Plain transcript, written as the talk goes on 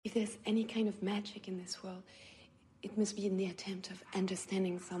If there's any kind of magic in this world, it must be in the attempt of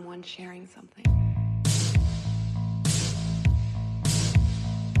understanding someone, sharing something.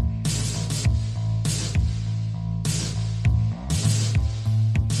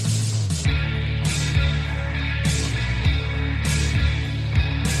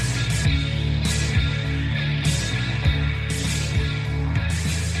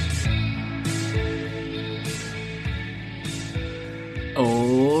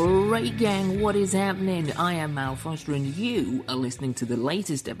 Alright gang, what is happening? I am Mal Foster and you are listening to the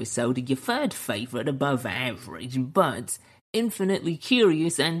latest episode of your third favourite above average, but infinitely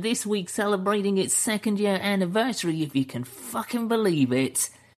curious, and this week celebrating its 2nd year anniversary, if you can fucking believe it,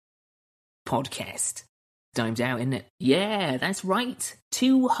 podcast. Time's out, isn't it? Yeah, that's right.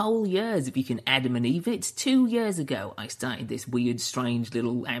 2 whole years, if you can Adam and Eve it. 2 years ago, I started this weird, strange,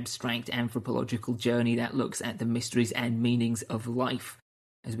 little abstract anthropological journey that looks at the mysteries and meanings of life,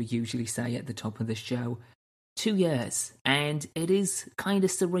 as we usually say at the top of the show. 2 years, and it is kind of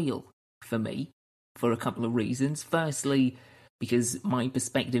surreal for me, for a couple of reasons. Firstly, because my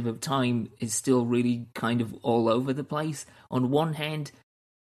perspective of time is still really kind of all over the place. On one hand,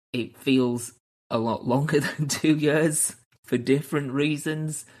 it feels a lot longer than 2 years for different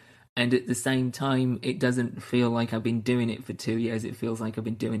reasons, and at the same time it doesn't feel like I've been doing it for 2 years. It feels like I've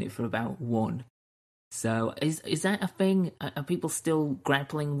been doing it for about 1. So is that a thing? Are people still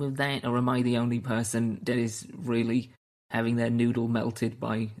grappling with that, or am I the only person that is really having their noodle melted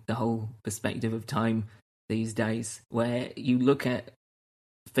by the whole perspective of time these days, where you look at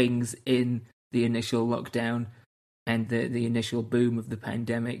things in the initial lockdown and the initial boom of the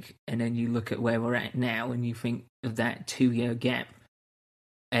pandemic, and then you look at where we're at now and you think of that 2-year gap,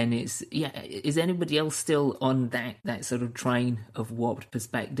 and it's, yeah, is anybody else still on that sort of train of warped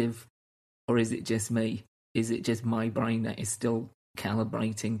perspective, or is it just me? Is it just my brain that is still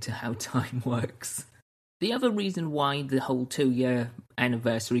calibrating to how time works? The other reason why the whole 2-year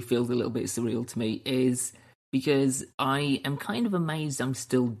anniversary feels a little bit surreal to me is because I am kind of amazed I'm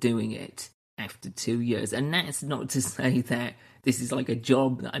still doing it after 2 years. And that's not to say that this is like a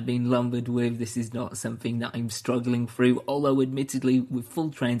job that I've been lumbered with. This is not something that I'm struggling through, although admittedly, with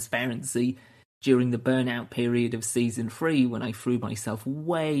full transparency, during the burnout period of season 3, when I threw myself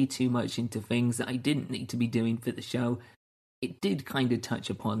way too much into things that I didn't need to be doing for the show, it did kind of touch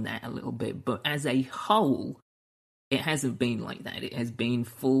upon that a little bit. But as a whole, it hasn't been like that. It has been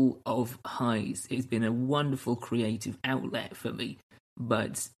full of highs. It's been a wonderful creative outlet for me.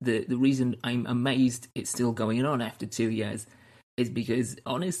 But the reason I'm amazed it's still going on after 2 years is because,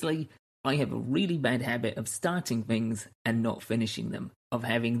 honestly, I have a really bad habit of starting things and not finishing them, of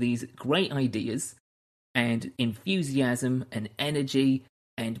having these great ideas and enthusiasm and energy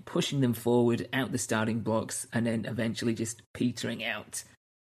and pushing them forward out the starting blocks and then eventually just petering out.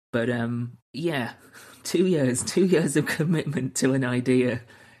 But, yeah, 2 years of commitment to an idea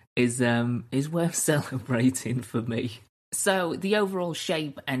is worth celebrating for me. So, the overall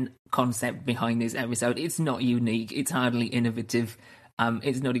shape and concept behind this episode, it's not unique, it's hardly innovative,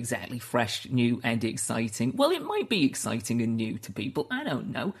 it's not exactly fresh, new, and exciting. Well, it might be exciting and new to people, I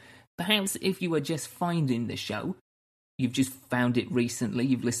don't know. Perhaps if you are just finding the show, you've just found it recently,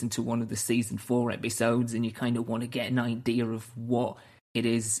 you've listened to one of the season 4 episodes, and you kind of want to get an idea of what it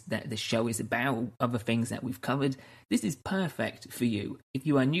is that the show is about, other things that we've covered, this is perfect for you. If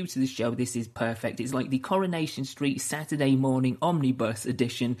you are new to the show, this is perfect. It's like the Coronation Street Saturday morning omnibus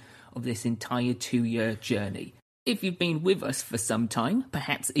edition of this entire 2-year journey. If you've been with us for some time,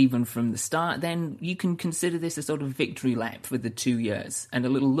 perhaps even from the start, then you can consider this a sort of victory lap for the 2 years, and a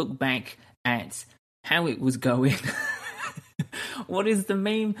little look back at how it was going. What is the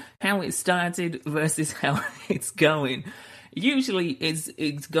meme? How it started versus how it's going. Usually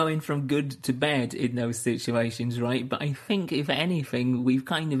it's going from good to bad in those situations, right? But I think, if anything, we've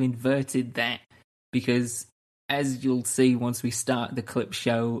kind of inverted that, because as you'll see once we start the clip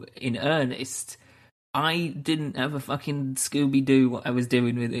show in earnest, I didn't have a fucking Scooby-Doo what I was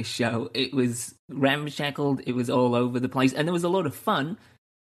doing with this show. It was ramshackled, it was all over the place, and there was a lot of fun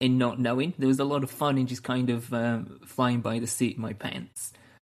in not knowing. There was a lot of fun in just kind of flying by the seat of my pants.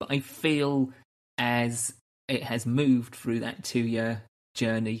 But I feel as it has moved through that 2-year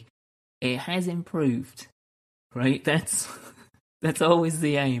journey, it has improved, right? That's always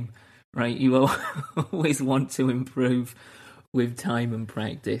the aim, right? You always want to improve with time and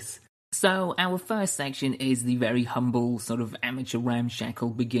practice. So our first section is the very humble sort of amateur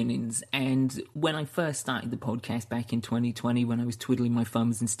ramshackle beginnings, and when I first started the podcast back in 2020, when I was twiddling my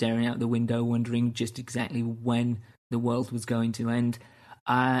thumbs and staring out the window wondering just exactly when the world was going to end,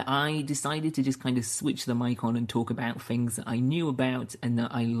 I decided to just kind of switch the mic on and talk about things that I knew about and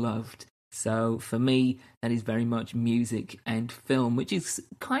that I loved. So for me, that is very much music and film, which is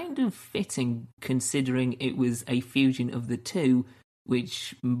kind of fitting considering it was a fusion of the two,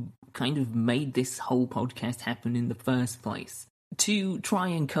 which kind of made this whole podcast happen in the first place. To try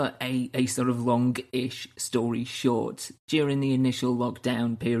and cut a sort of long-ish story short, during the initial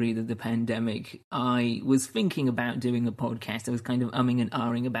lockdown period of the pandemic, I was thinking about doing a podcast. I was kind of umming and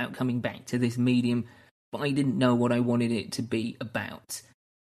ahhing about coming back to this medium, but I didn't know what I wanted it to be about.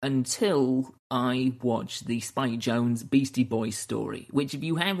 Until I watched the Spike Jonze Beastie Boys story, which if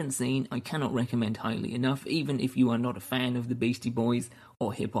you haven't seen, I cannot recommend highly enough, even if you are not a fan of the Beastie Boys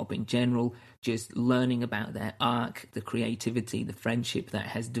or hip-hop in general. Just learning about their arc, the creativity, the friendship that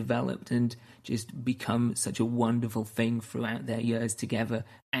has developed and just become such a wonderful thing throughout their years together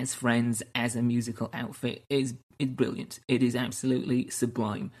as friends, as a musical outfit, is brilliant. It is absolutely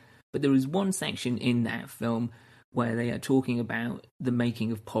sublime. But there is one section in that film where they are talking about the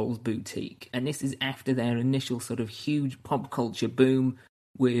making of Paul's Boutique. And this is after their initial sort of huge pop culture boom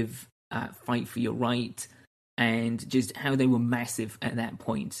with Fight for Your Right, and just how they were massive at that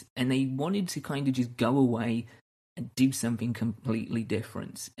point. And they wanted to kind of just go away and do something completely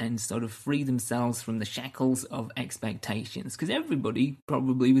different and sort of free themselves from the shackles of expectations. Because everybody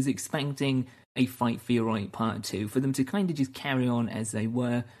probably was expecting a Fight for Your Right Part 2, for them to kind of just carry on as they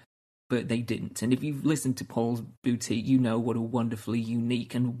were, but they didn't. And if you've listened to Paul's Boutique, you know what a wonderfully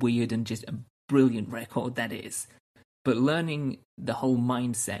unique and weird and just a brilliant record that is. But learning the whole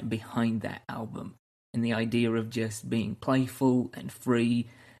mindset behind that album and the idea of just being playful and free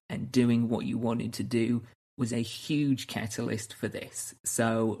and doing what you wanted to do was a huge catalyst for this.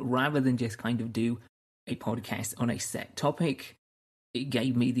 So rather than just kind of do a podcast on a set topic, it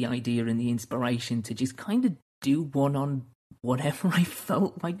gave me the idea and the inspiration to just kind of do one on whatever I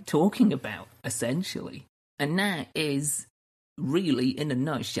felt like talking about, essentially. And that is really, in a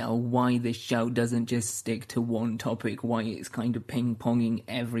nutshell, why this show doesn't just stick to one topic, why it's kind of ping-ponging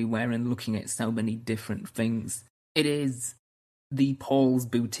everywhere and looking at so many different things. It is the Paul's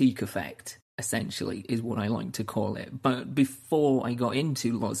Boutique effect, essentially, is what I like to call it. But before I got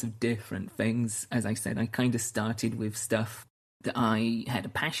into lots of different things, as I said, I kind of started with stuff that I had a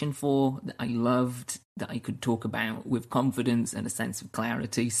passion for, that I loved, that I could talk about with confidence and a sense of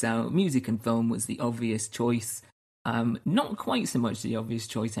clarity. So music and film was the obvious choice. Not quite so much the obvious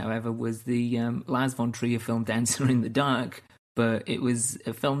choice, however, was the Lars von Trier film Dancer in the Dark, but it was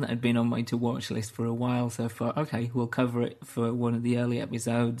a film that had been on my to-watch list for a while, so I thought, okay, we'll cover it for one of the early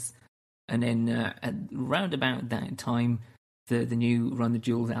episodes. And then around about that time, the new Run the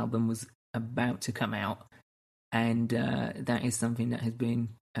Jewels album was about to come out. And that is something that has been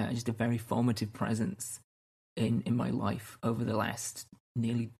just a very formative presence in my life over the last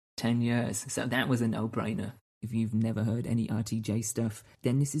nearly 10 years. So that was a no-brainer. If you've never heard any RTJ stuff,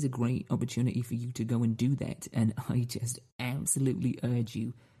 then this is a great opportunity for you to go and do that. And I just absolutely urge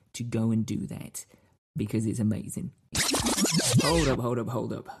you to go and do that because it's amazing.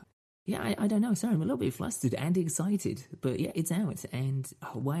 Hold up. Yeah, I don't know. Sorry, I'm a little bit flustered and excited. But yeah, it's out. And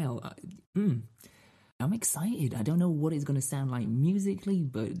wow. I'm excited. I don't know what it's going to sound like musically,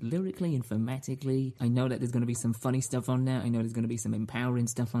 but lyrically and thematically. I know that there's going to be some funny stuff on there. I know there's going to be some empowering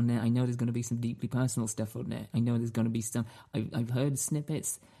stuff on there. I know there's going to be some deeply personal stuff on there. I know there's going to be some... I've heard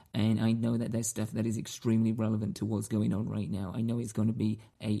snippets, and I know that there's stuff that is extremely relevant to what's going on right now. I know it's going to be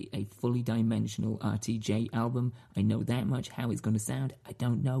a fully dimensional RTJ album. I know that much. How it's going to sound, I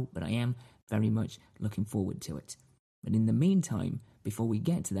don't know, but I am very much looking forward to it. But in the meantime, before we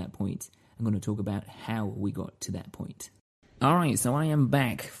get to that point, I'm going to talk about how we got to that point. Alright, so I am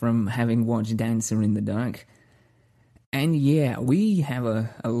back from having watched Dancer in the Dark. And yeah, we have a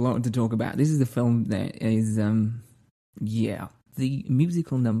lot to talk about. This is a film that is, the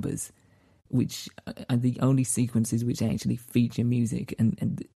musical numbers, which are the only sequences which actually feature music,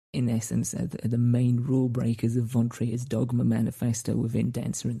 and in essence are the main rule breakers of Von Trier's Dogma Manifesto within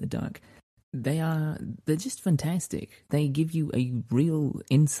Dancer in the Dark. They're just fantastic. They give you a real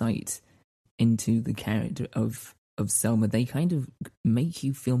insight into the character of Selma. They kind of make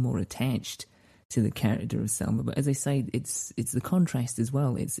you feel more attached to the character of Selma. But as I say, it's the contrast as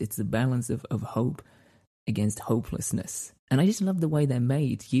well. It's the balance of hope against hopelessness. And I just love the way they're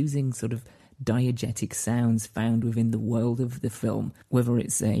made, using sort of diegetic sounds found within the world of the film. Whether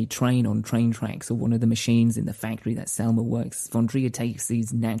it's a train on train tracks or one of the machines in the factory that Selma works, Von Trier takes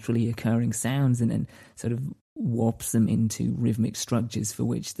these naturally occurring sounds and then sort of warps them into rhythmic structures for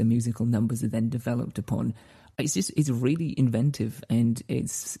which the musical numbers are then developed upon. It's really inventive, and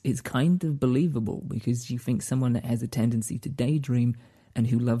it's kind of believable, because you think someone that has a tendency to daydream and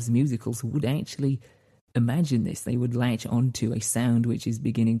who loves musicals would actually imagine this. They would latch onto a sound which is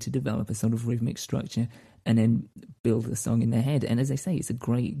beginning to develop a sort of rhythmic structure and then build the song in their head. And as I say, it's a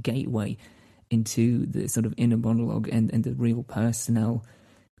great gateway into the sort of inner monologue and the real personnel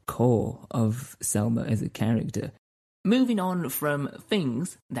core of Selma as a character. Moving on from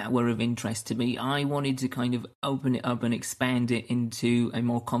things that were of interest to me, I wanted to kind of open it up and expand it into a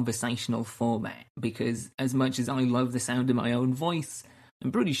more conversational format, because as much as I love the sound of my own voice,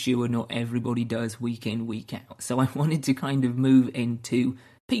 I'm pretty sure not everybody does week in, week out. So I wanted to kind of move into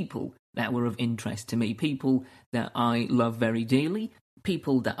people that were of interest to me, people that I love very dearly,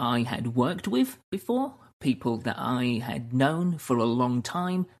 people that I had worked with before, people that I had known for a long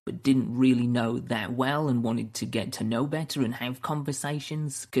time but didn't really know that well and wanted to get to know better and have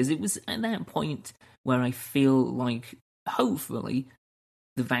conversations, because it was at that point where I feel like, hopefully,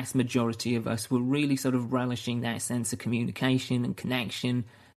 the vast majority of us were really sort of relishing that sense of communication and connection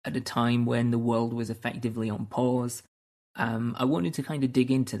at a time when the world was effectively on pause. I wanted to kind of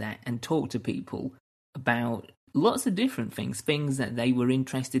dig into that and talk to people about lots of different things that they were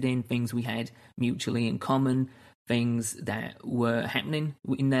interested in, things we had mutually in common, things that were happening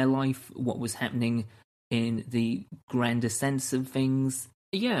in their life, what was happening in the grander sense of things.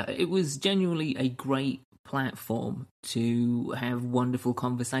 Yeah, it was genuinely a great platform to have wonderful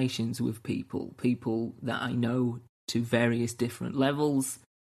conversations with people that I know to various different levels,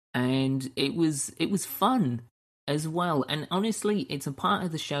 and it was fun as well. And honestly, it's a part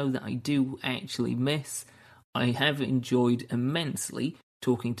of the show that I do actually miss. I have enjoyed immensely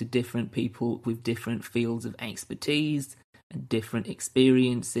talking to different people with different fields of expertise and different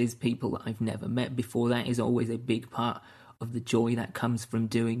experiences, people that I've never met before. That is always a big part of the joy that comes from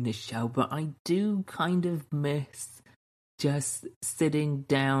doing this show. But I do kind of miss just sitting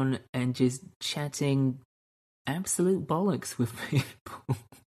down and just chatting absolute bollocks with people.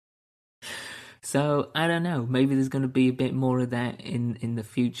 So, I don't know, maybe there's going to be a bit more of that in the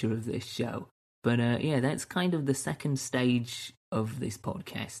future of this show. But yeah, that's kind of the second stage of this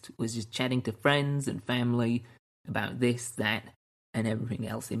podcast, was just chatting to friends and family about this, that, and everything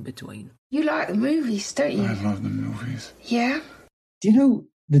else in between. You like the movies, don't you? I love the movies. Yeah? Do you know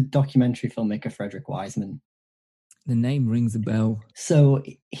the documentary filmmaker Frederick Wiseman? The name rings a bell. So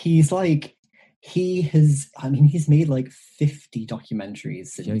he's made like 50 documentaries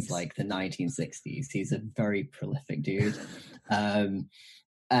since like the 1960s. He's a very prolific dude.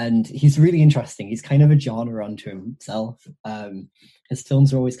 And he's really interesting. He's kind of a genre unto himself. His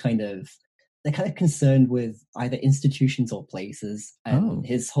films are always they're kind of concerned with either institutions or places. And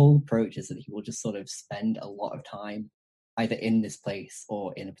his whole approach is that he will just sort of spend a lot of time either in this place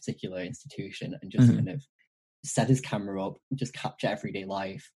or in a particular institution and just kind of set his camera up, just capture everyday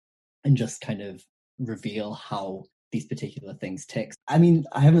life and just kind of reveal how these particular things tick. I mean,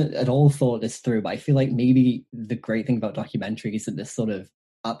 I haven't at all thought this through, but I feel like maybe the great thing about documentaries is that they're sort of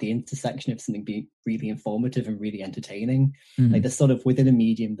at the intersection of something being really informative and really entertaining. Like they're sort of within a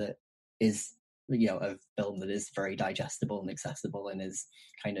medium that is, a film that is very digestible and accessible and is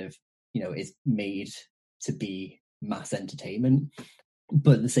kind of, is made to be mass entertainment.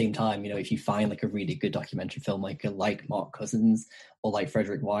 But at the same time, if you find like a really good documentary filmmaker like Mark Cousins or like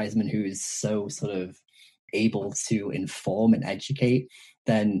Frederick Wiseman, who is so sort of able to inform and educate,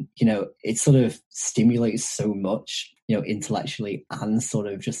 then, it sort of stimulates so much, intellectually and sort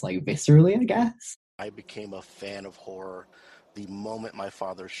of just like viscerally, I guess. I became a fan of horror the moment my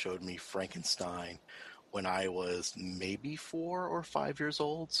father showed me Frankenstein when I was maybe 4 or 5 years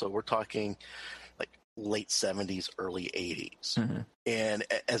old. So we're talking like late 70s, early 80s. And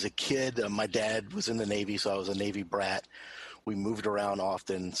as a kid, my dad was in the Navy, so I was a Navy brat. We moved around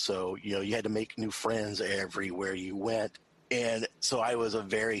often, so you had to make new friends everywhere you went. And so I was a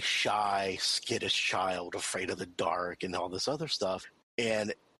very shy, skittish child, afraid of the dark and all this other stuff.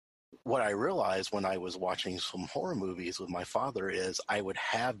 And what I realized when I was watching some horror movies with my father is I would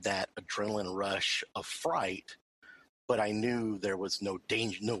have that adrenaline rush of fright, but I knew there was no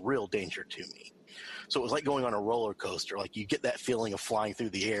danger, no real danger to me. So it was like going on a roller coaster. Like you get that feeling of flying through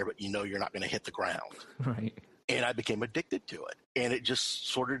the air, but you're not going to hit the ground. Right. And I became addicted to it. And it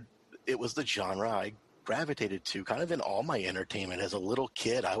just it was the genre I gravitated to kind of in all my entertainment. As a little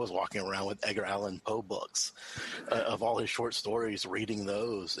kid, I was walking around with Edgar Allan Poe books of all his short stories, reading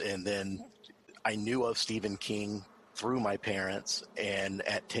those. And then I knew of Stephen King through my parents, and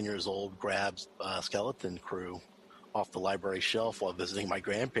at 10 years old, grabbed Skeleton Crew off the library shelf while visiting my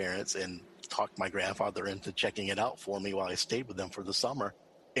grandparents and talked my grandfather into checking it out for me while I stayed with them for the summer.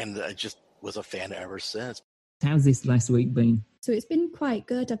 And I just was a fan ever since. How's this last week been? So it's been quite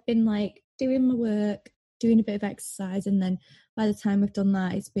good. I've been like doing my work, doing a bit of exercise, and then by the time I've done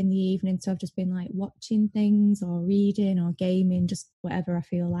that, it's been the evening, so I've just been like watching things or reading or gaming, just whatever I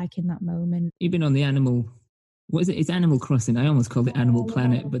feel like in that moment. You've been on the Animal, what is it? It's Animal Crossing. I almost called it Animal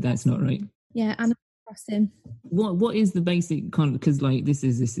Planet, but that's not right. Yeah, Animal Crossing. What is the basic because like this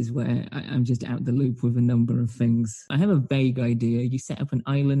is where I'm just out the loop with a number of things. I have a vague idea. You set up an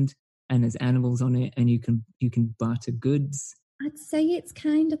island and there's animals on it, and you can barter goods. I'd say it's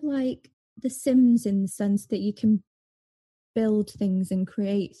kind of like The Sims in the sense that you can build things and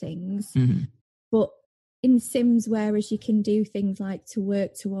create things, but in Sims, whereas you can do things like to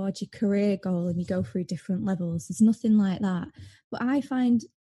work towards your career goal and you go through different levels, there's nothing like that. But I find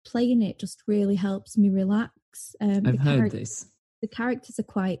playing it just really helps me relax. I've heard this. The characters are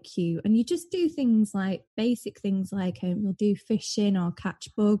quite cute, and you just do things like basic things like you'll do fishing or catch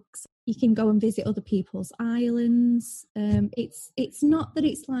bugs. You can go and visit other people's islands. It's not that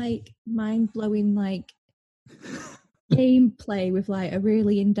it's like mind-blowing like gameplay with like a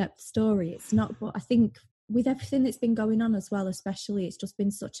really in-depth story. It's not, but I think with everything that's been going on as well, especially, it's just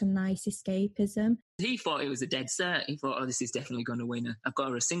been such a nice escapism. He thought it was a dead cert. He thought, oh, this is definitely going to win. I've got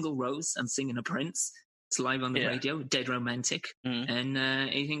her a single rose. I'm singing a Prince. It's live on the radio, dead romantic. And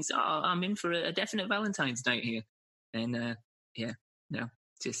he thinks, oh, I'm in for a definite Valentine's night here. And no,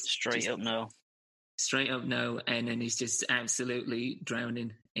 just straight up no. And then he's just absolutely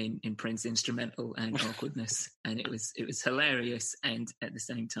drowning in Prince instrumental and awkwardness. And it was hilarious and at the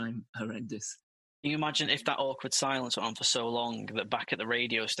same time horrendous. Can you imagine if that awkward silence went on for so long that back at the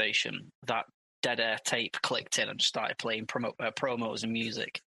radio station, that dead air tape clicked in and just started playing promos and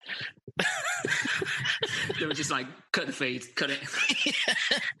music? They were just like, cut the feed, cut it.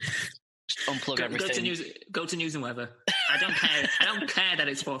 Just unplug everything. Go to news and weather. I don't care that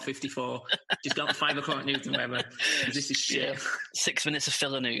it's 4:54. Just go to 5 o'clock news and weather. This is shit. 6 minutes of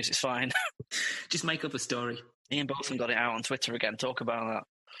filler news. It's fine. Just make up a story. Ian Botham got it out on Twitter again. Talk about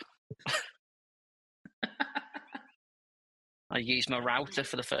that. I used my router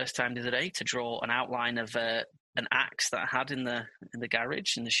for the first time the other day to draw an outline of an axe that I had in the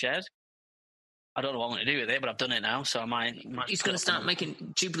garage, in the shed. I don't know what I'm going to do with it, but I've done it now, so I might He's going to start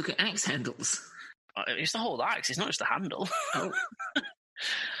making duplicate axe handles. It's the whole axe, it's not just the handle. Oh.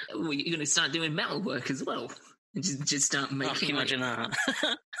 Well, you're going to start doing metal work as well. And just start making... Can you imagine that?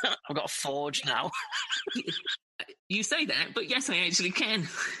 I've got a forge now. You say that, but yes, I actually can.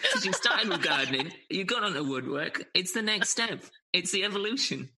 Because you started with gardening, you got onto woodwork. It's the next step. It's the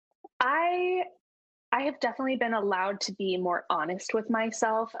evolution. I have definitely been allowed to be more honest with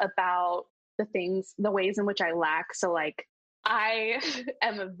myself about the ways in which I lack. So like, I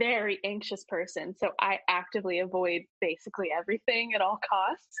am a very anxious person, so I actively avoid basically everything at all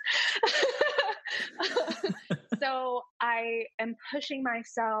costs. So I am pushing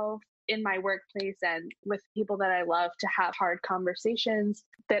myself in my workplace and with people that I love to have hard conversations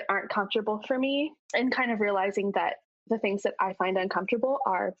that aren't comfortable for me, and kind of realizing that the things that I find uncomfortable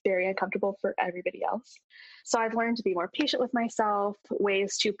are very uncomfortable for everybody else. So I've learned to be more patient with myself,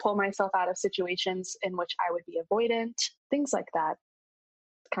 ways to pull myself out of situations in which I would be avoidant, things like that.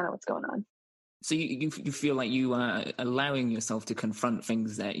 That's kind of what's going on. So you feel like you are allowing yourself to confront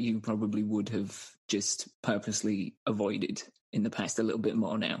things that you probably would have just purposely avoided in the past a little bit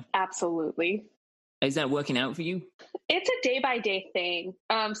more now? Absolutely. Is that working out for you? It's a day-by-day thing.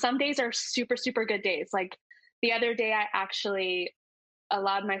 Some days are super, super good days. Like the other day, I actually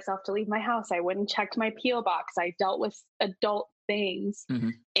allowed myself to leave my house. I went and checked my P.O. box. I dealt with adult things. Mm-hmm.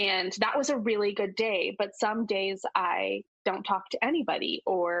 And that was a really good day. But some days I don't talk to anybody,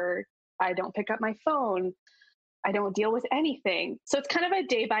 or I don't pick up my phone. I don't deal with anything. So it's kind of a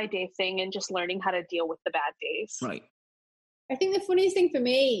day-by-day thing, and just learning how to deal with the bad days. Right. I think the funniest thing for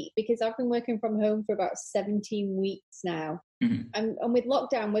me, because I've been working from home for about 17 weeks now, mm-hmm. and with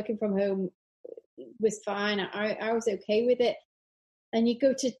lockdown, working from home was fine. I was okay with it. And you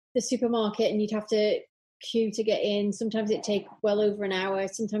go to the supermarket and you'd have to queue to get in. Sometimes it'd take well over an hour.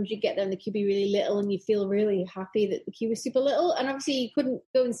 Sometimes you get there and the queue be really little, and you feel really happy that the queue was super little. And obviously you couldn't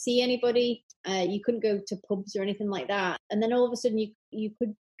go and see anybody. You couldn't go to pubs or anything like that. And then all of a sudden you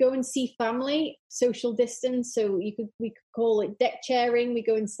could go and see family, social distance. So we could call it deck chairing. We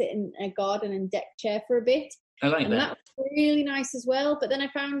go and sit in a garden and deck chair for a bit. I like that. And that was really nice as well. But then I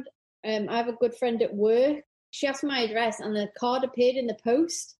found I have a good friend at work. She asked my address and the card appeared in the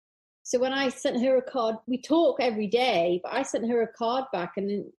post. So when I sent her a card, we talk every day, but I sent her a card back. And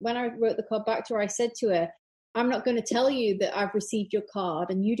then when I wrote the card back to her, I said to her, I'm not going to tell you that I've received your card,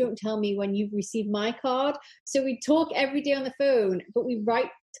 and you don't tell me when you've received my card. So we talk every day on the phone, but we write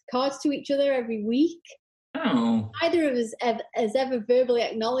cards to each other every week. Neither of us has ever verbally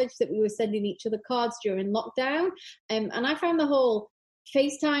acknowledged that we were sending each other cards during lockdown. And I found the whole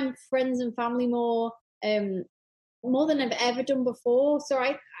FaceTime friends and family more than I've ever done before. So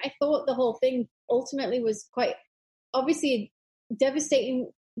I thought the whole thing ultimately was quite obviously devastating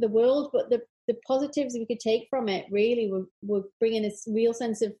for the world, but the positives we could take from it really were bringing a real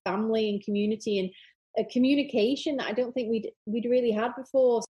sense of family and community and a communication that I don't think we'd really had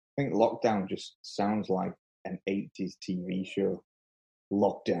before. I think Lockdown just sounds like an 80s TV show.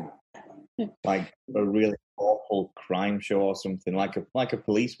 Lockdown. Like a really awful crime show or something, like a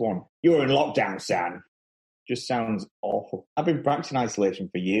police one. You're in lockdown, Sam. Just sounds awful. I've been practicing isolation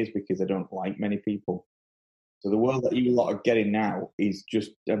for years because I don't like many people. So the world that you lot are getting now is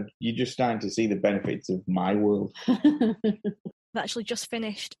just, you're just starting to see the benefits of my world. I've actually just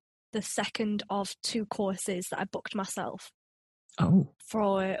finished the second of 2 courses that I booked myself.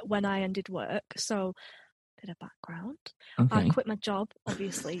 For when I ended work. So, bit of background. Okay. I quit my job,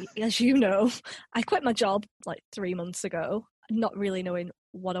 obviously, as you know. I quit my job like 3 months ago, not really knowing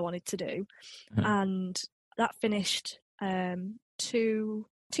what I wanted to do. And that finished 2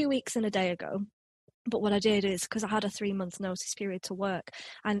 weeks and a day ago. But what I did is, because I had a 3-month notice period to work,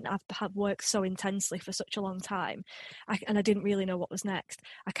 and I've worked so intensely for such a long time, and I didn't really know what was next,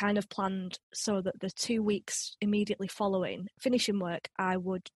 I kind of planned so that the 2 weeks immediately following finishing work, I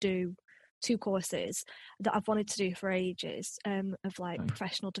would do 2 courses that I've wanted to do for ages, of like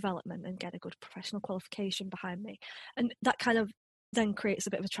professional development and get a good professional qualification behind me. And that kind of then creates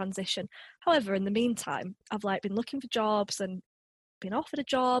a bit of a transition. However, in the meantime, I've like been looking for jobs and been offered a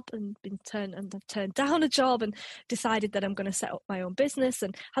job and I've turned down a job and decided that I'm going to set up my own business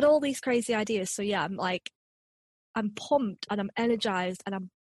and had all these crazy ideas. So yeah, I'm pumped and I'm energized and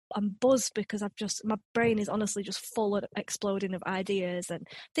I'm buzzed because my brain is honestly just full of exploding of ideas and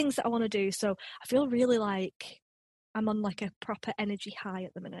things that I want to do. So I feel really like I'm on like a proper energy high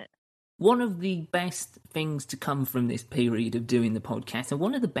at the minute. One of the best things to come from this period of doing the podcast, and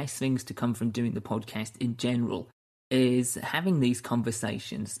one of the best things to come from doing the podcast in general, is having these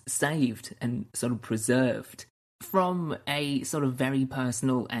conversations saved and sort of preserved. From a sort of very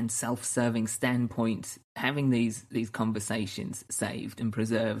personal and self-serving standpoint, having these conversations saved and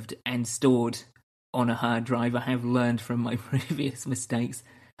preserved and stored on a hard drive, I have learned from my previous mistakes,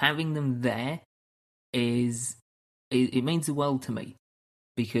 having them there it means the world to me.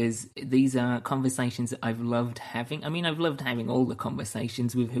 Because these are conversations that I've loved having. I mean, I've loved having all the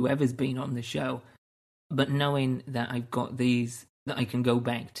conversations with whoever's been on the show. But knowing that I've got these that I can go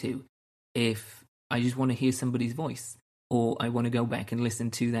back to if I just want to hear somebody's voice, or I want to go back and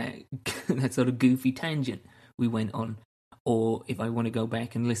listen to that sort of goofy tangent we went on, or if I want to go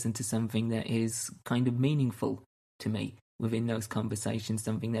back and listen to something that is kind of meaningful to me within those conversations,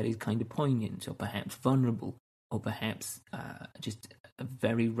 something that is kind of poignant or perhaps vulnerable, or perhaps just a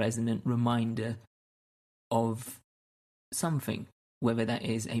very resonant reminder of something, whether that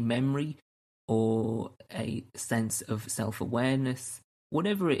is a memory or a sense of self-awareness,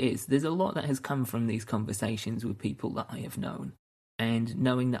 whatever it is. There's a lot that has come from these conversations with people that I have known. And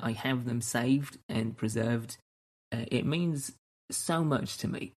knowing that I have them saved and preserved, it means so much to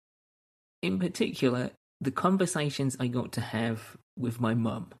me. In particular, the conversations I got to have with my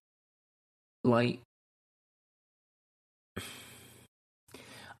mum. Like,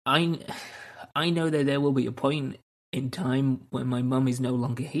 I know that there will be a point in time when my mum is no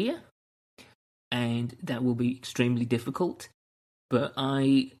longer here, and that will be extremely difficult. But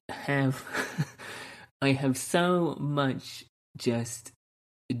I have so much just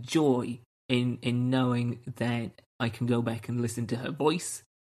joy in knowing that I can go back and listen to her voice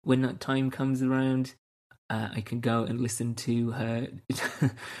when that time comes around. I can go and listen to her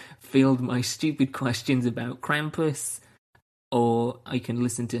field my stupid questions about Krampus, or I can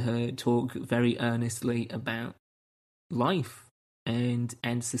listen to her talk very earnestly about life and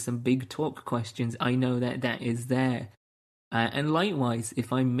answer some big talk questions. I know that is there. And likewise,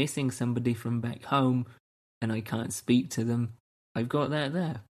 if I'm missing somebody from back home and I can't speak to them, I've got that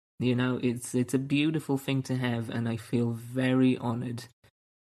there. You know, it's a beautiful thing to have, and I feel very honoured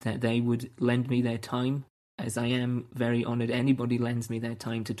that they would lend me their time, as I am very honoured anybody lends me their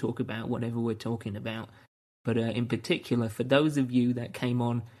time to talk about whatever we're talking about. But in particular, for those of you that came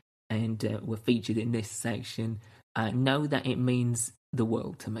on and were featured in this section, know that it means the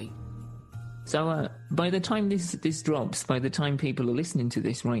world to me. So by the time this drops, by the time people are listening to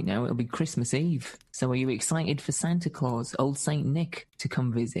this right now, it'll be Christmas Eve. So are you excited for Santa Claus, old Saint Nick, to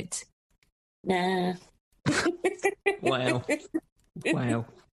come visit? Nah. Wow.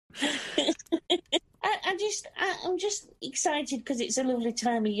 I'm just excited because it's a lovely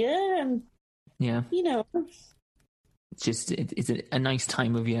time of year, and Yeah. You know. It's just, it's a nice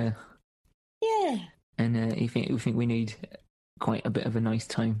time of year. Yeah. And we think we need quite a bit of a nice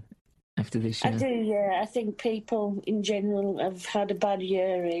time after this year. I do, yeah. I think people in general have had a bad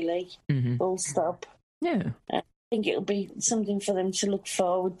year, really. Mm-hmm. Full stop. Yeah. I think it'll be something for them to look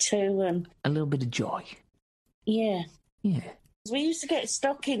forward to. And a little bit of joy. Yeah. Yeah. We used to get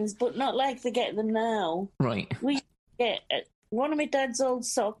stockings, but not like they get them now. Right. We used to get one of my dad's old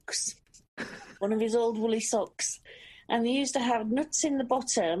socks, one of his old woolly socks, and they used to have nuts in the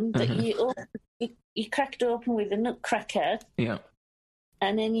bottom that you cracked open with a nut cracker. Yeah.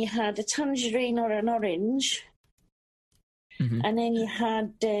 And then you had a tangerine or an orange. Mm-hmm. And then you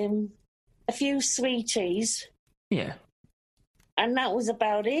had a few sweeties. Yeah. And that was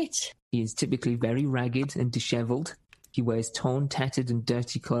about it. He is typically very ragged and dishevelled. He wears torn, tattered and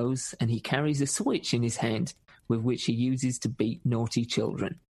dirty clothes, and he carries a switch in his hand with which he uses to beat naughty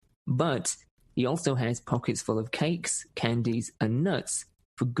children. But he also has pockets full of cakes, candies and nuts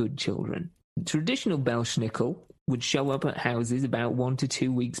for good children. The traditional Belschnickel would show up at houses about 1 to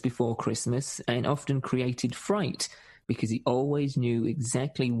 2 weeks before Christmas and often created fright because he always knew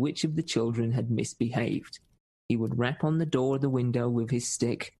exactly which of the children had misbehaved. He would rap on the door or the window with his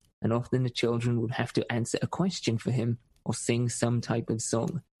stick, and often the children would have to answer a question for him or sing some type of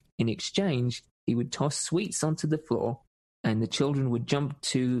song. In exchange, he would toss sweets onto the floor, and the children would jump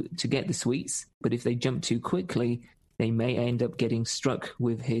to get the sweets, but if they jumped too quickly, they may end up getting struck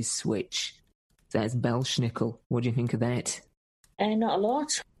with his switch. That's Belschnickel. What do you think of that? Not a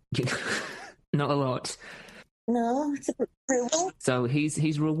lot. Not a lot. No, it's a bit cruel. So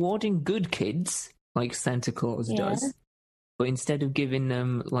he's rewarding good kids, like Santa Claus does. But instead of giving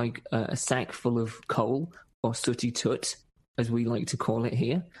them like a sack full of coal or sooty toot, as we like to call it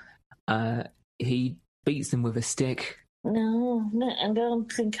here, he beats them with a stick. No, I don't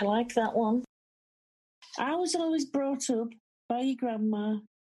think I like that one. I was always brought up by your grandma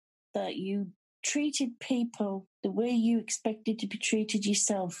that you treated people the way you expected to be treated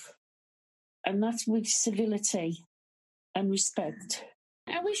yourself. And that's with civility and respect.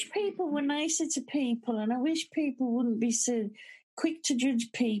 I wish people were nicer to people, and I wish people wouldn't be so quick to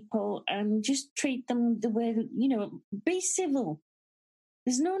judge people and just treat them the way that, be civil.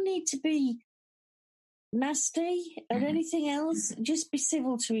 There's no need to be nasty or anything else. Just be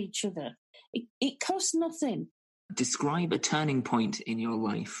civil to each other. It costs nothing. Describe a turning point in your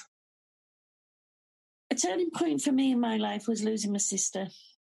life. A turning point for me in my life was losing my sister.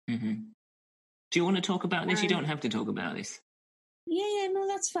 Mm-hmm. Do you want to talk about this? You don't have to talk about this. Yeah, no,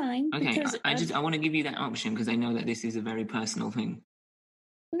 that's fine. Okay, I want to give you that option because I know that this is a very personal thing.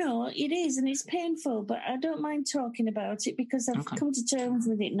 No, it is, and it's painful, but I don't mind talking about it because I've come to terms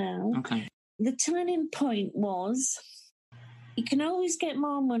with it now. Okay. The turning point was, you can always get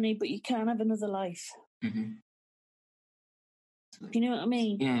more money, but you can't have another life. Mm-hmm. You know what I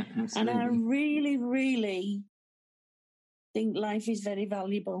mean? Yeah, absolutely. And I really, really think life is very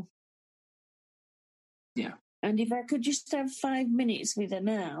valuable. Yeah. And if I could just have 5 minutes with her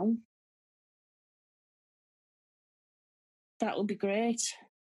now, that would be great.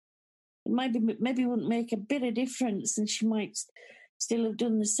 It maybe wouldn't make a bit of difference, and she might still have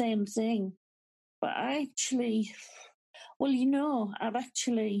done the same thing. But I've actually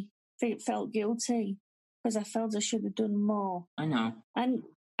felt guilty because I felt I should have done more. I know. And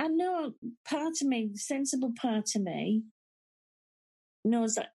I know part of me, the sensible part of me,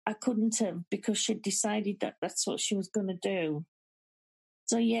 knows that I couldn't have because she'd decided that that's what she was going to do.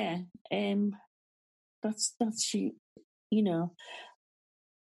 So yeah, that's she.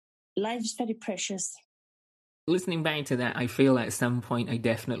 Life's very precious. Listening back to that, I feel at some point I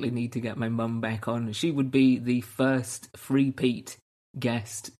definitely need to get my mum back on. She would be the first three-peat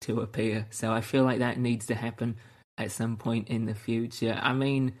guest to appear, so I feel like that needs to happen at some point in the future. I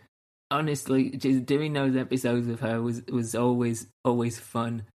mean, honestly, just doing those episodes of her was always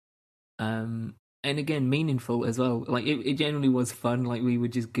fun, and again meaningful as well. Like it generally was fun. Like we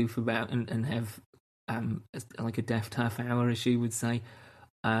would just goof about and have like a daft half hour, as she would say.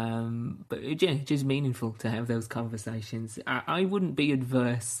 But yeah, just meaningful to have those conversations. I wouldn't be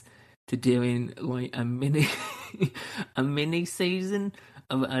adverse to doing like a mini season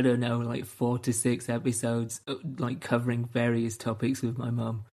of, I don't know, like 4 to 6 episodes, like covering various topics with my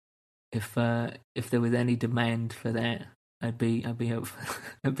mum. If there was any demand for that, I'd be up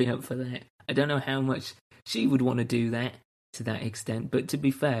for that. I don't know how much she would want to do that to that extent, but to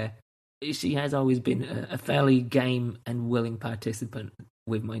be fair, she has always been a fairly game and willing participant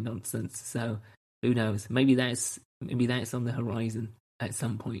with my nonsense. So who knows? Maybe that's on the horizon at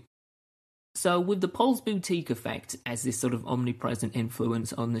some point. So with the Paul's Boutique effect as this sort of omnipresent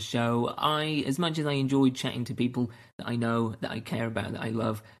influence on the show, as much as I enjoyed chatting to people that I know, that I care about, that I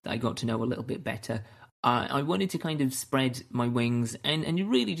love, that I got to know a little bit better, I wanted to kind of spread my wings and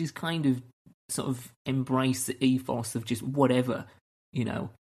really just kind of sort of embrace the ethos of just whatever,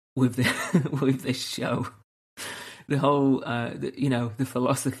 with this show. The whole, the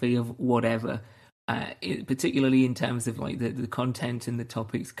philosophy of whatever. Particularly in terms of like the content and the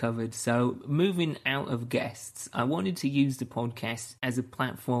topics covered. So moving out of guests, I wanted to use the podcast as a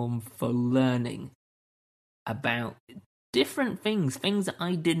platform for learning about different things that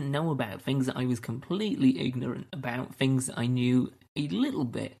I didn't know about, things that I was completely ignorant about, things that I knew a little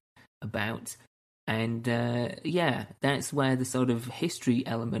bit about. And that's where the sort of history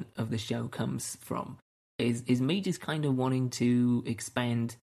element of the show comes from, is me just kind of wanting to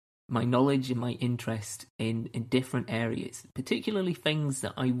expand my knowledge and my interest in different areas, particularly things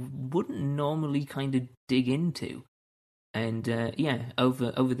that I wouldn't normally kind of dig into. And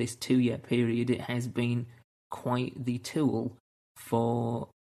over this 2-year period, it has been quite the tool for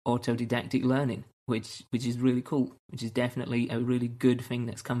autodidactic learning, which is really cool, which is definitely a really good thing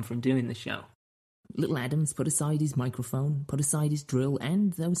that's come from doing the show. Little Adams put aside his microphone, put aside his drill,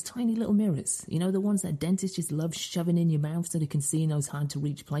 and those tiny little mirrors. The ones that dentists just love shoving in your mouth so they can see in those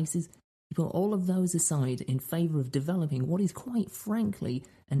hard-to-reach places. He put all of those aside in favour of developing what is quite frankly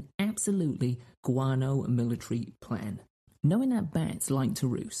an absolutely guano military plan. Knowing that bats like to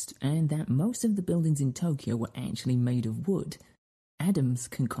roost, and that most of the buildings in Tokyo were actually made of wood, Adams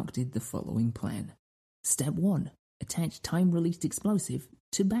concocted the following plan. Step 1. Attach time-released explosive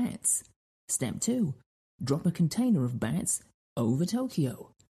to bats. Step 2. Drop a container of bats over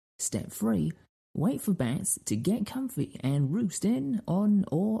Tokyo. Step 3. Wait for bats to get comfy and roost in, on,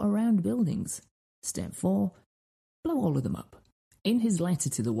 or around buildings. Step 4. Blow all of them up. In his letter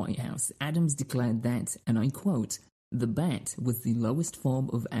to the White House, Adams declared that, and I quote, the bat was the lowest form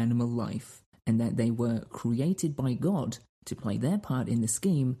of animal life, and that they were created by God to play their part in the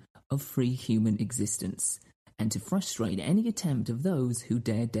scheme of free human existence, and to frustrate any attempt of those who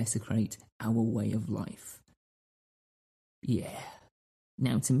dare desecrate our way of life. Yeah.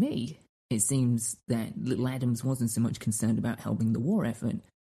 Now, to me, it seems that little Adams wasn't so much concerned about helping the war effort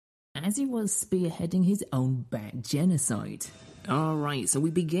as he was spearheading his own bat genocide. Alright, so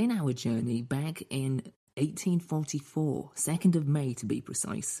we begin our journey back in 1844, 2nd of May to be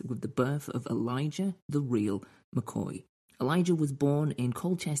precise, with the birth of Elijah the Real McCoy. Elijah was born in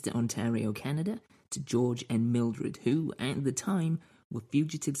Colchester, Ontario, Canada, to George and Mildred, who, at the time, were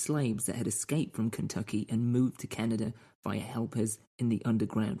fugitive slaves that had escaped from Kentucky and moved to Canada via helpers in the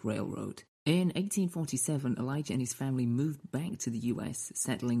Underground Railroad. In 1847, Elijah and his family moved back to the US,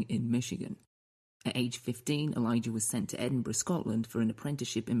 settling in Michigan. At age 15, Elijah was sent to Edinburgh, Scotland for an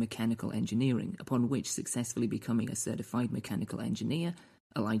apprenticeship in mechanical engineering, upon which, successfully becoming a certified mechanical engineer,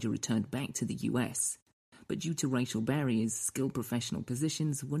 Elijah returned back to the US. But due to racial barriers, skilled professional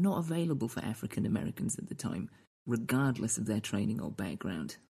positions were not available for African Americans at the time, regardless of their training or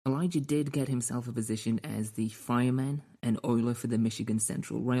background. Elijah did get himself a position as the fireman and oiler for the Michigan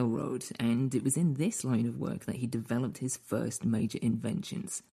Central Railroad, and it was in this line of work that he developed his first major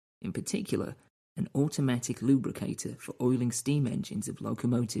inventions. In particular, an automatic lubricator for oiling steam engines of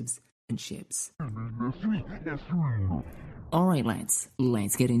locomotives and ships. Alright lads,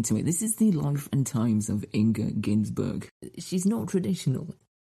 let's get into it. This is the life and times of Inga Ginzburg. She's not traditional.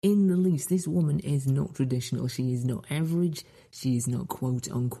 In the least, this woman is not traditional. She is not average. She is not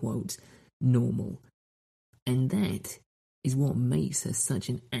quote-unquote normal. And that is what makes her such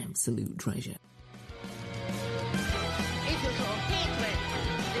an absolute treasure.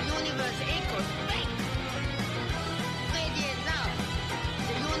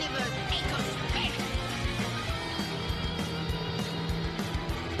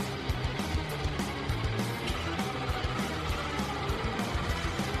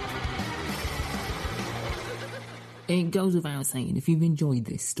 It goes without saying, if you've enjoyed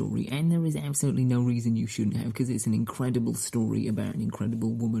this story, and there is absolutely no reason you shouldn't have, because it's an incredible story about an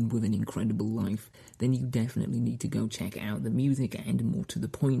incredible woman with an incredible life, then you definitely need to go check out the music and, more to the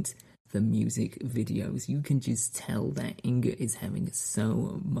point, the music videos. You can just tell that Inga is having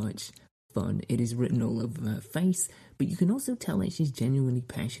so much fun. It is written all over her face, but you can also tell that she's genuinely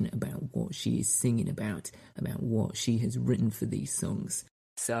passionate about what she is singing about what she has written for these songs.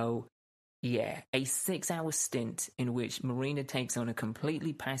 So, yeah, a 6-hour stint in which Marina takes on a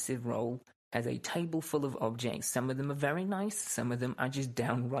completely passive role, has a table full of objects. Some of them are very nice, some of them are just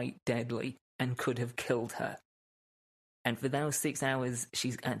downright deadly and could have killed her. And for those 6 hours,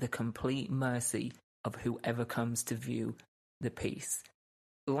 she's at the complete mercy of whoever comes to view the piece.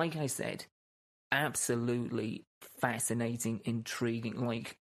 Like I said, absolutely fascinating, intriguing,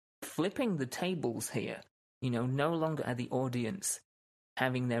 like flipping the tables here. No longer are the audience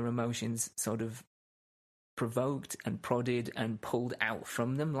having their emotions sort of provoked and prodded and pulled out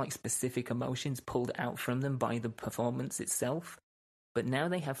from them, like specific emotions pulled out from them by the performance itself. But now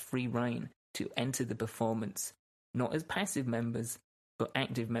they have free rein to enter the performance, not as passive members, but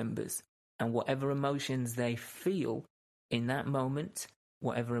active members. And whatever emotions they feel in that moment,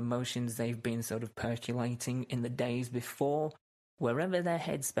 whatever emotions they've been sort of percolating in the days before, wherever their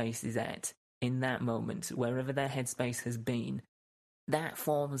headspace is at in that moment, wherever their headspace has been, that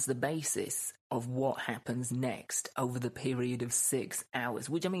forms the basis of what happens next over the period of 6 hours.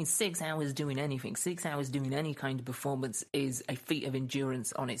 Which, 6 hours doing anything, 6 hours doing any kind of performance is a feat of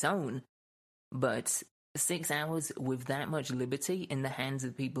endurance on its own. But 6 hours with that much liberty in the hands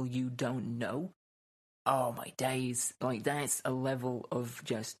of people you don't know, oh my days. Like, that's a level of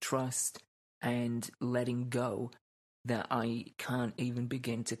just trust and letting go that I can't even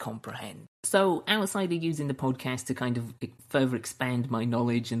begin to comprehend. So, outside of using the podcast to kind of further expand my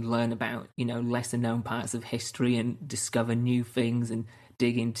knowledge and learn about, lesser known parts of history and discover new things and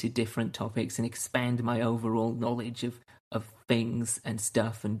dig into different topics and expand my overall knowledge of things and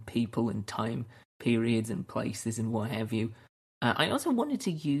stuff and people and time periods and places and what have you, I also wanted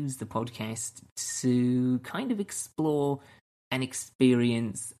to use the podcast to kind of explore and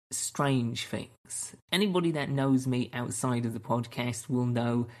experience strange things. Anybody that knows me outside of the podcast will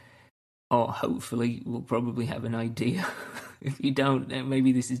know, or hopefully will probably have an idea. If you don't,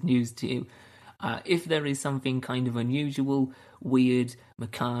 maybe this is news to you. If there is something kind of unusual, weird,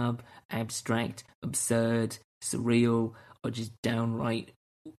 macabre, abstract, absurd, surreal, or just downright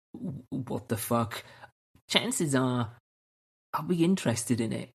what the fuck, chances are I'll be interested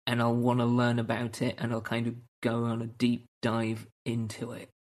in it and I'll want to learn about it and I'll kind of go on a deep dive into it.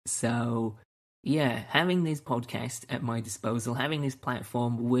 So, yeah, having this podcast at my disposal, having this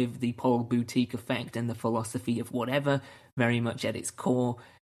platform with the Paul Boutique effect and the philosophy of whatever very much at its core,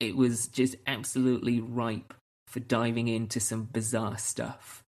 it was just absolutely ripe for diving into some bizarre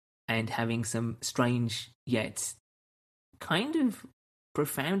stuff and having some strange yet kind of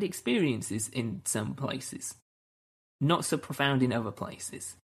profound experiences in some places. Not so profound in other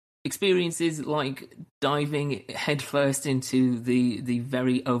places. Experiences like diving headfirst into the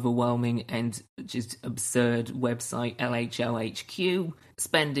very overwhelming and just absurd website LHOHQ,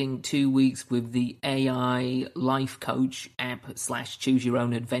 spending 2 weeks with the AI life coach app / choose your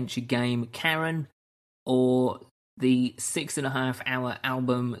own adventure game Karen, or the 6.5 hour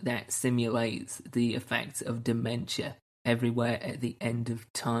album that simulates the effects of dementia everywhere at the end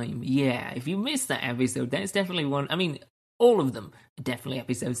of time. Yeah, if you missed that episode, that's definitely one. All of them are definitely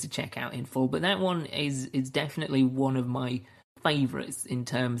episodes to check out in full, but that one is definitely one of my favourites in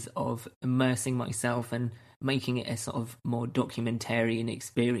terms of immersing myself and making it a sort of more documentarian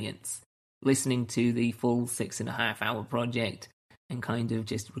experience. Listening to the full 6.5 hour project and kind of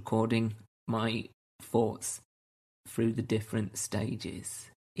just recording my thoughts through the different stages.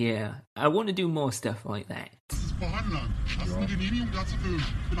 Yeah, I want to do more stuff like that.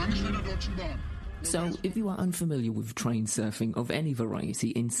 So, if you are unfamiliar with train surfing of any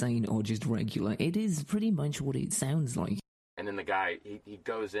variety, insane or just regular, it is pretty much what it sounds like. And then the guy, he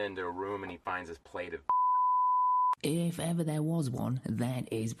goes into a room and he finds this plate of... If ever there was one, that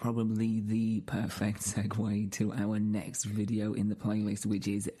is probably the perfect segue to our next video in the playlist, which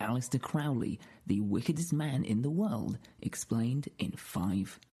is Aleister Crowley, the wickedest man in the world, explained in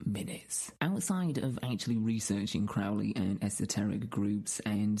 5 minutes. Outside of actually researching Crowley and esoteric groups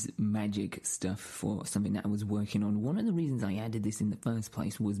and magic stuff for something that I was working on, one of the reasons I added this in the first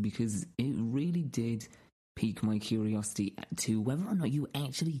place was because it really did pique my curiosity to whether or not you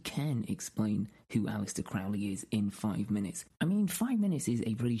actually can explain who Aleister Crowley is in 5 minutes. 5 minutes is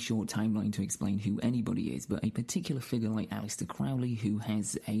a pretty short timeline to explain who anybody is, but a particular figure like Aleister Crowley, who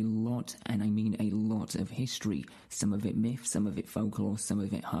has a lot, and I mean a lot, of history, some of it myth, some of it folklore, some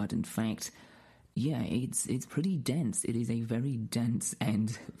of it hard and fact. Yeah, it's pretty dense. It is a very dense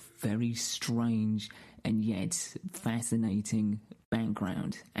and very strange and yet fascinating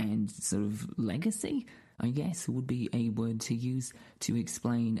background and sort of legacy, I guess, would be a word to use to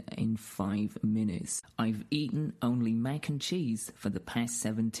explain in 5 minutes. I've eaten only mac and cheese for the past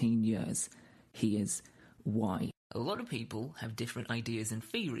 17 years. Here's why. A lot of people have different ideas and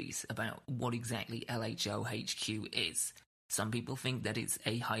theories about what exactly LHOHQ is. Some people think that it's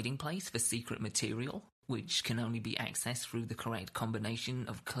a hiding place for secret material, which can only be accessed through the correct combination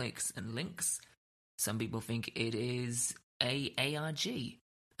of clicks and links. Some people think it is a ARG,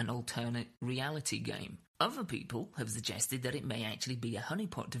 an alternate reality game. Other people have suggested that it may actually be a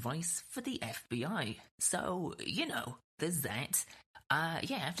honeypot device for the FBI. So, there's that.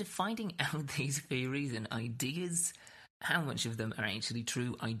 After finding out these theories and ideas, how much of them are actually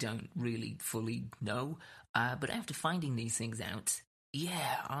true, I don't really fully know. But after finding these things out,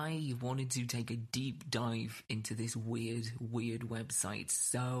 I wanted to take a deep dive into this weird website.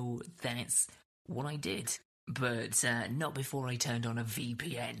 So that's what I did. But not before I turned on a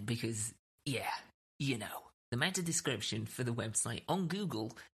VPN because, the meta description for the website on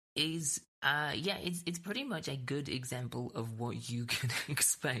Google is, it's pretty much a good example of what you can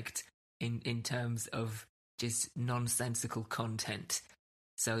expect in terms of just nonsensical content.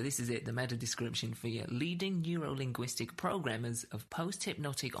 So this is it, the meta description for your leading neurolinguistic programmers of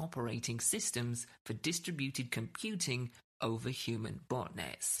post-hypnotic operating systems for distributed computing over human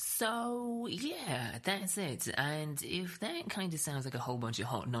botnets. So, that's it. And if that kind of sounds like a whole bunch of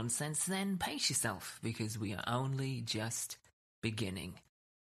hot nonsense, then pace yourself, because we are only just beginning.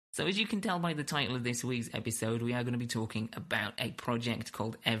 So as you can tell by the title of this week's episode, we are going to be talking about a project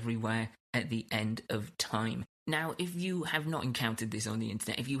called Everywhere at the End of Time. Now, if you have not encountered this on the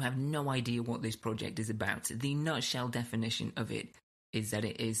internet, if you have no idea what this project is about, the nutshell definition of it is that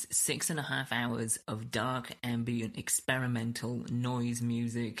it is 6.5 hours of dark, ambient, experimental noise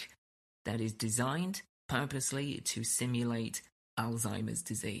music that is designed purposely to simulate Alzheimer's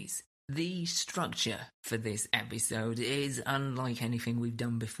disease. The structure for this episode is unlike anything we've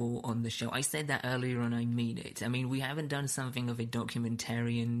done before on the show. I said that earlier and I mean it. I mean, we haven't done something of a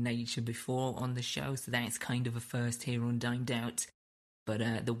documentarian nature before on the show, so that's kind of a first here on Dimed Out.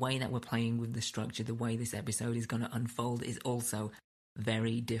 But the way that we're playing with the structure, the way this episode is going to unfold is also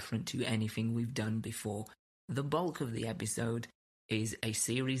very different to anything we've done before. The bulk of the episode is a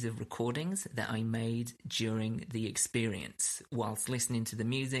series of recordings that I made during the experience. Whilst listening to the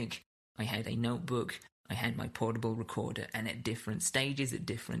music, I had a notebook, I had my portable recorder, and at different stages, at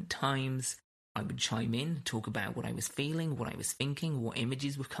different times, I would chime in, talk about what I was feeling, what I was thinking, what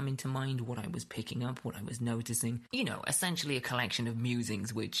images were coming to mind, what I was picking up, what I was noticing. Essentially a collection of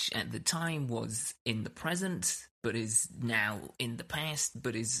musings which at the time was in the present, but is now in the past,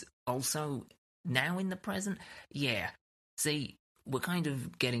 but is also now in the present. See, we're kind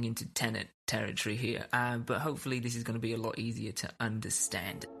of getting into Tenet territory here, but hopefully this is going to be a lot easier to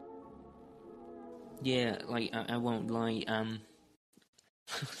understand. I won't lie,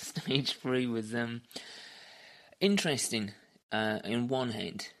 Stage 3 was interesting in one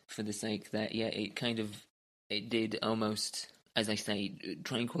hand, for the sake that, it did almost, as I say,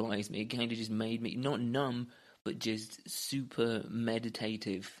 tranquilize me. It kind of just made me, not numb, but just super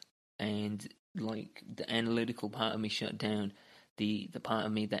meditative, and the analytical part of me shut down. The part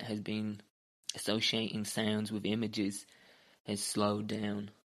of me that has been associating sounds with images has slowed down,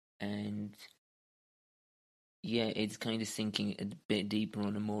 and it's kind of sinking a bit deeper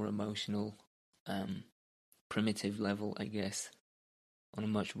on a more emotional, primitive level, I guess, on a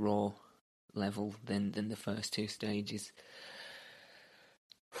much raw level than the first two stages.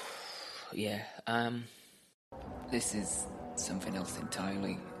 This is something else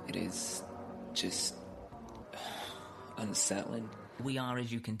entirely. It is just unsettling. We are,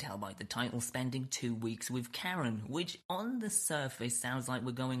 as you can tell by the title, spending 2 weeks with Karen, which on the surface sounds like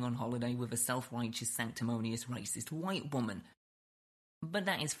we're going on holiday with a self-righteous, sanctimonious, racist white woman. But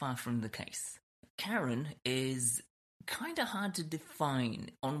that is far from the case. Karen is kind of hard to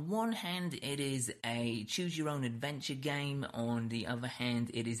define. On one hand, it is a choose-your-own-adventure game. On the other hand,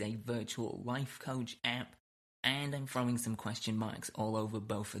 it is a virtual life coach app. And I'm throwing some question marks all over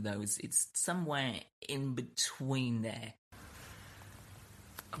both of those. It's somewhere in between there.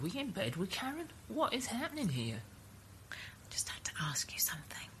 Are we in bed with Karen? What is happening here? Just had to ask you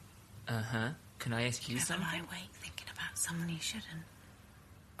something. Uh-huh. Can I ask you something? You ever lie awake thinking about someone you shouldn't?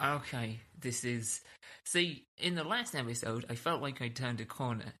 Okay, this is... See, in the last episode, I felt like I turned a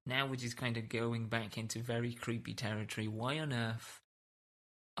corner. Now we're just kind of going back into very creepy territory. Why on earth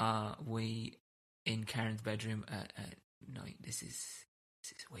are we in Karen's bedroom at night? This is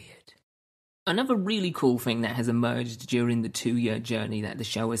weird. Another really cool thing that has emerged during the 2-year journey that the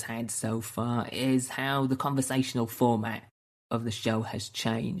show has had so far is how the conversational format of the show has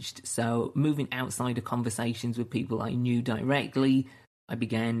changed. So, moving outside of conversations with people I knew directly, I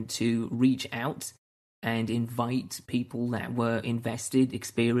began to reach out and invite people that were invested,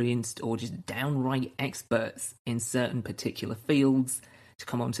 experienced, or just downright experts in certain particular fields to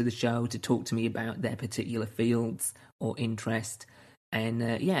come onto the show to talk to me about their particular fields or interest. And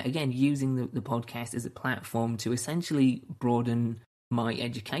again, using the podcast as a platform to essentially broaden my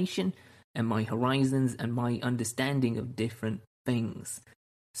education and my horizons and my understanding of different things.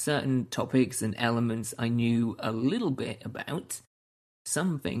 certain topics and elements I knew a little bit about.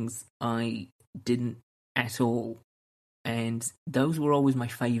 Some things I didn't at all. And those were always my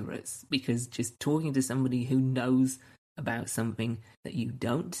favourites, because just talking to somebody who knows about something that you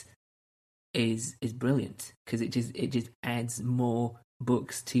don't is brilliant, because it just adds more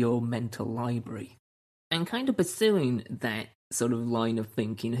books to your mental library. And kind of pursuing that sort of line of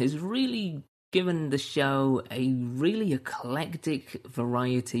thinking has really given the show a really eclectic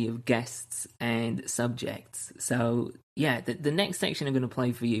variety of guests and subjects. So yeah, the next section I'm going to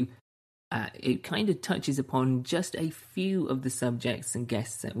play for you, it kind of touches upon just a few of the subjects and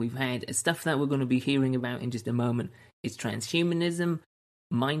guests that we've had. Stuff that we're going to be hearing about in just a moment is transhumanism,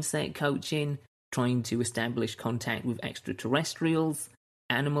 mindset coaching, trying to establish contact with extraterrestrials,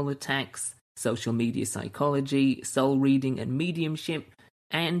 animal attacks, social media psychology, soul reading and mediumship,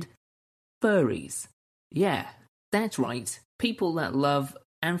 and furries. Yeah, that's right. People that love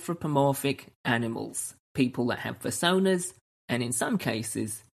anthropomorphic animals. People that have personas, and in some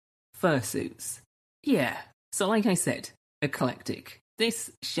cases, fursuits. Yeah, so like I said, eclectic.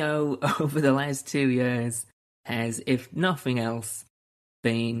 This show over the last 2 years has, if nothing else,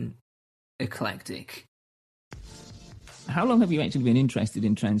 been eclectic. How long have you actually been interested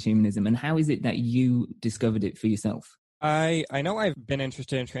in transhumanism, and how is it that you discovered it for yourself? I know I've been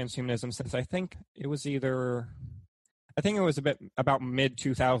interested in transhumanism since I think it was about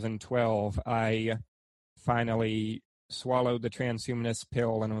mid-2012. I finally swallowed the transhumanist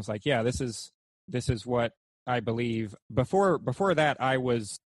pill and was like, yeah, this is what I believe. Before that, I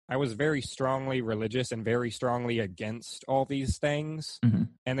was very strongly religious and very strongly against all these things. Mm-hmm.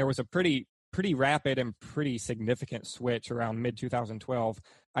 And there was a pretty rapid and pretty significant switch around mid-2012.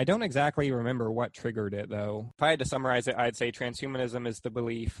 I don't exactly remember what triggered it, though. If I had to summarize it, I'd say transhumanism is the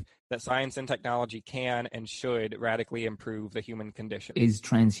belief that science and technology can and should radically improve the human condition. Is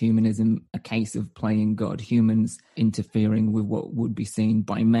transhumanism a case of playing God, humans interfering with what would be seen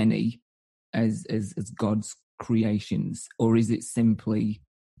by many as God's creations, or is it simply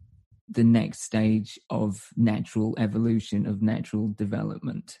the next stage of natural evolution, of natural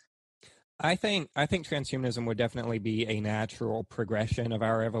development? I think transhumanism would definitely be a natural progression of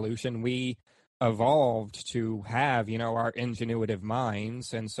our evolution. We evolved to have, our ingenuitive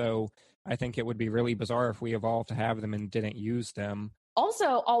minds, and so I think it would be really bizarre if we evolved to have them and didn't use them. Also,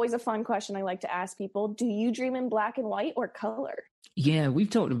 always a fun question I like to ask people: do you dream in black and white or color? Yeah, we've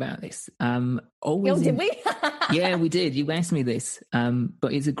talked about this. Did we? Yeah, we did. You asked me this,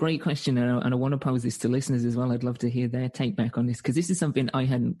 but it's a great question, and I want to pose this to listeners as well. I'd love to hear their take back on this, because this is something I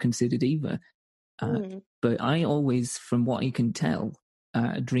hadn't considered either. But I always, from what I can tell,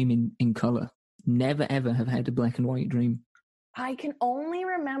 dream in color. Never, ever have had a black and white dream. I can only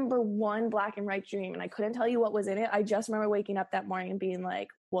remember one black and white dream, and I couldn't tell you what was in it. I just remember waking up that morning and being like,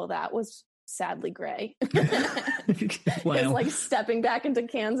 well, that was sadly gray. Wow. It's like stepping back into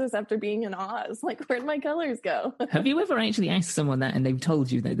Kansas after being in Oz. Like, where'd my colors go? Have you ever actually asked someone that and they've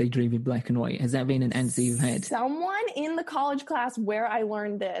told you that they dream in black and white? Has that been an answer you've had? Someone in the college class where I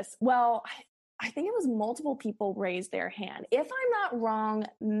learned this, well, I think it was multiple people raised their hand. If I'm not wrong,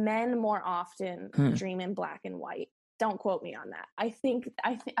 men more often dream in black and white. Don't quote me on that.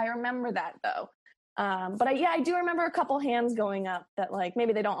 I remember that though. But I do remember a couple hands going up that, like,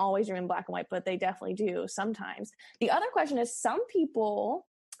 maybe they don't always dream in black and white, but they definitely do sometimes. The other question is, some people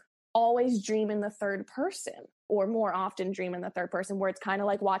always dream in the third person, or more often dream in the third person, where it's kind of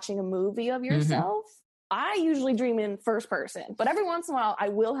like watching a movie of yourself. Mm-hmm. I usually dream in first person, but every once in a while I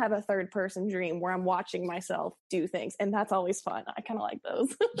will have a third person dream where I'm watching myself do things, and that's always fun. I kind of like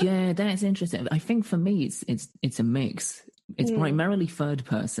those. Yeah, that's interesting. I think for me it's a mix. It's primarily third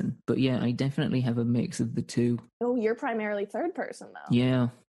person, but yeah, I definitely have a mix of the two. Oh, you're primarily third person though. Yeah.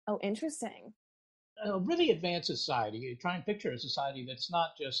 Oh, interesting. A really advanced society. You try and picture a society that's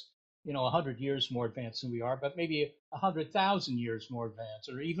not just 100 years more advanced than we are, but maybe 100,000 years more advanced,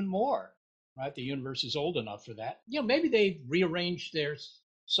 or even more. Right, the universe is old enough for that. Maybe they rearranged their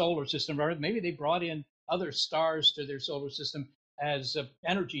solar system, or maybe they brought in other stars to their solar system as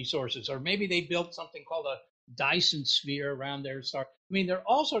energy sources, or maybe they built something called a Dyson sphere around their star. I mean, there are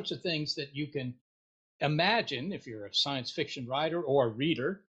all sorts of things that you can imagine if you're a science fiction writer or a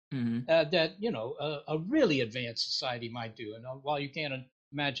reader, that a really advanced society might do. And while you can't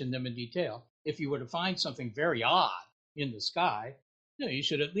imagine them in detail, if you were to find something very odd in the sky, you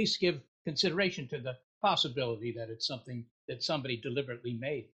should at least give consideration to the possibility that it's something that somebody deliberately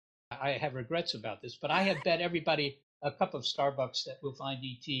made. I have regrets about this, but I have bet everybody a cup of Starbucks that we'll find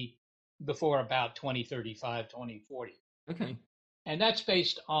ET before about 2035, 2040. Okay. And that's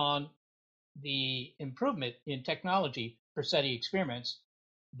based on the improvement in technology for SETI experiments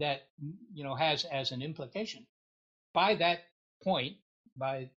that, has as an implication. By that point,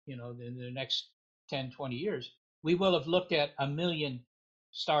 by, the next 10, 20 years, we will have looked at 1 million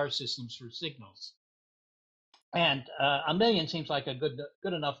star systems for signals. And 1 million seems like a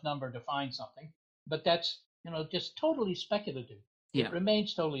good enough number to find something, but that's, just totally speculative. Yeah. It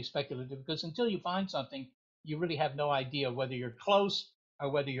remains totally speculative because until you find something, you really have no idea whether you're close or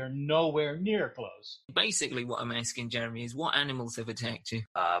whether you're nowhere near close. Basically, what I'm asking, Jeremy, is what animals have attacked you?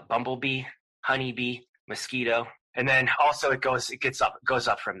 Bumblebee, honeybee, mosquito, and then also it goes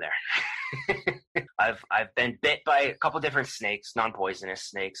up from there. I've been bit by a couple different snakes, non-poisonous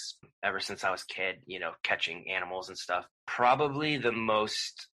snakes, ever since I was a kid, catching animals and stuff. Probably the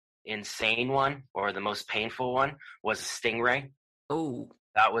most insane one or the most painful one was a stingray. Oh.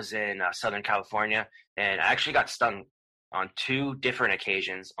 That was in Southern California, and I actually got stung on 2 different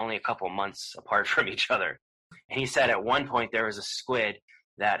occasions, only a couple months apart from each other. And he said at one point there was a squid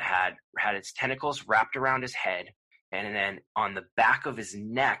that had its tentacles wrapped around his head, and then on the back of his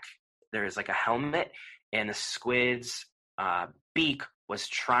neck there is like a helmet, and the squid's beak was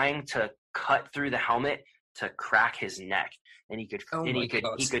trying to cut through the helmet to crack his neck, and he could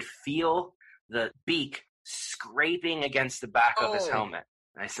feel the beak scraping against the back of his helmet.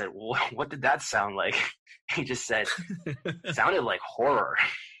 And I said, what did that sound like? He just said, it sounded like horror.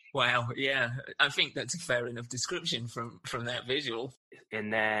 Wow, yeah. I think that's a fair enough description from that visual.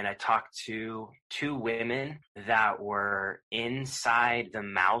 And then I talked to 2 women that were inside the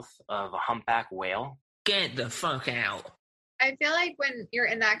mouth of a humpback whale. Get the fuck out. I feel like when you're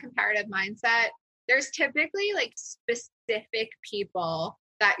in that comparative mindset, there's typically like specific people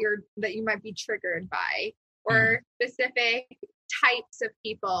that you might be triggered by, or specific types of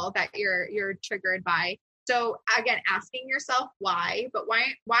people that you're triggered by. So again, asking yourself why, but why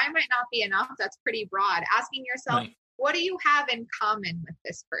might not be enough. That's pretty broad. Asking yourself, what do you have in common with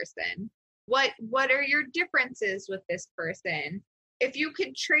this person? What are your differences with this person? If you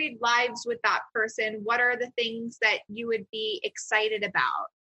could trade lives with that person, what are the things that you would be excited about?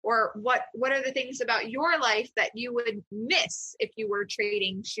 Or what are the things about your life that you would miss if you were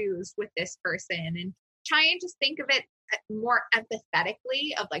trading shoes with this person? And try and just think of it more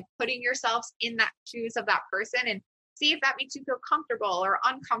empathetically, of like putting yourselves in that shoes of that person and see if that makes you feel comfortable or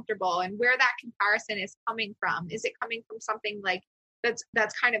uncomfortable, and where that comparison is coming from. Is it coming from something like that's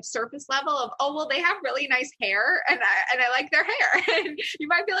kind of surface level of, oh, well, they have really nice hair and I like their hair. And you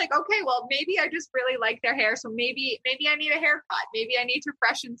might be like, okay, well, maybe I just really like their hair. So maybe I need a haircut. Maybe I need to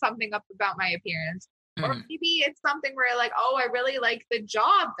freshen something up about my appearance. Mm-hmm. Or maybe it's something where like, oh, I really like the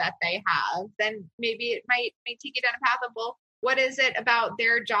job that they have. Then maybe it might take you down a path of, well, what is it about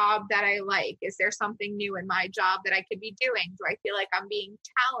their job that I like? Is there something new in my job that I could be doing? Do I feel like I'm being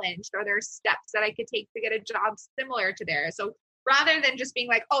challenged? Are there steps that I could take to get a job similar to theirs? So rather than just being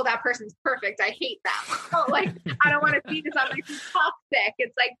like, oh, that person's perfect, I hate them. Oh, like, I don't want to see this, I'm like, toxic.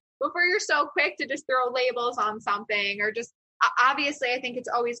 It's like, before you're so quick to just throw labels on something, or just, obviously, I think it's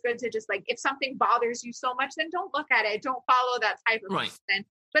always good to just like, if something bothers you so much, then don't look at it. Don't follow that type of person.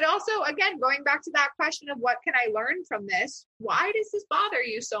 But also, again, going back to that question of what can I learn from this? Why does this bother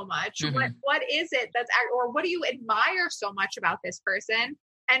you so much? Mm-hmm. What is it or what do you admire so much about this person?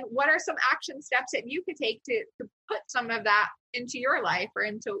 And what are some action steps that you could take to put some of that into your life or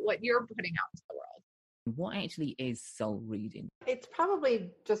into what you're putting out into the world? What actually is soul reading? It's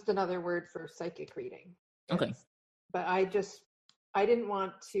probably just another word for psychic reading. Okay. But I didn't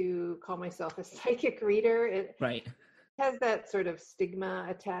want to call myself a psychic reader. It has that sort of stigma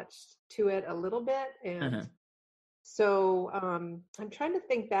attached to it a little bit. And so I'm trying to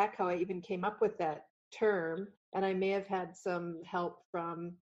think back how I even came up with that term. And I may have had some help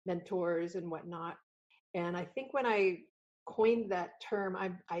from mentors and whatnot. And I think when I coined that term, I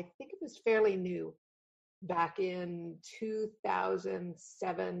think it was fairly new, back in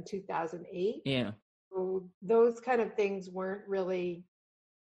 2007, 2008. Yeah. So those kind of things weren't really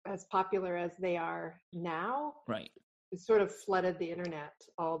as popular as they are now. Right. It sort of flooded the internet,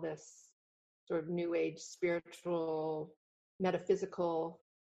 all this sort of new age, spiritual, metaphysical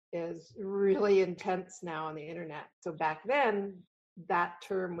is really intense now on the internet. So back then, that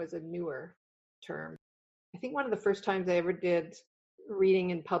term was a newer term. I think one of the first times I ever did reading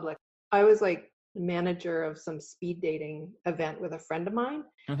in public, I was like manager of some speed dating event with a friend of mine.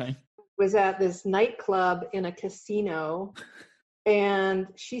 Okay. Was at this nightclub in a casino. And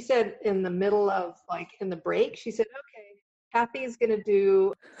she said in the middle of like in the break, she said, okay, Kathy's going to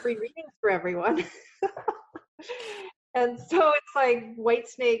do free readings for everyone. And so it's like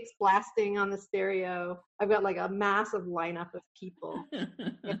Whitesnake's blasting on the stereo. I've got like a massive lineup of people.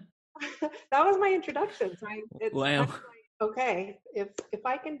 That was my introduction. So wow. Okay, if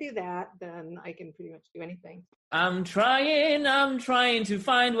I can do that, then I can pretty much do anything. I'm trying to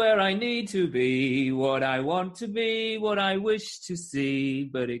find where I need to be, what I want to be, what I wish to see,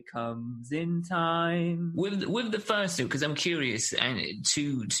 but it comes in time. With the fursuit, because I'm curious, and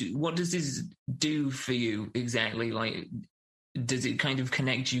to what does this do for you exactly? Like, does it kind of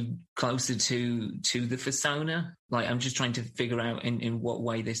connect you closer to the persona? Like, I'm just trying to figure out in what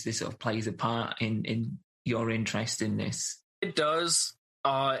way this sort of plays a part in your interest in this. It does,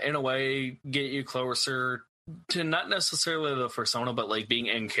 in a way, get you closer to not necessarily the persona, but like being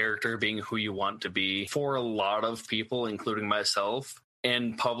in character, being who you want to be. For a lot of people, including myself,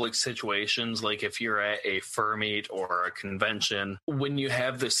 in public situations, like if you're at a fur meet or a convention, when you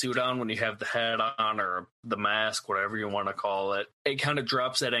have the suit on, when you have the hat on or the mask, whatever you want to call it, it kind of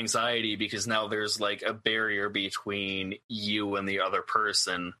drops that anxiety because now there's like a barrier between you and the other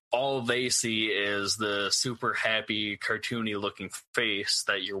person. All they see is the super happy, cartoony looking face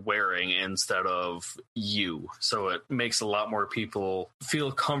that you're wearing instead of you. So it makes a lot more people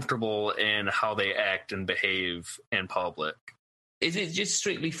feel comfortable in how they act and behave in public. Is it just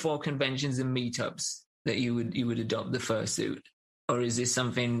strictly for conventions and meetups that you would adopt the fursuit, or is this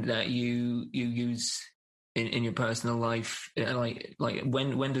something that you use in your personal life? Like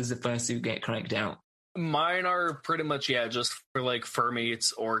when does the fursuit get cracked out? Mine are pretty much just for like fur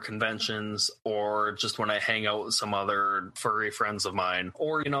meets or conventions, or just when I hang out with some other furry friends of mine,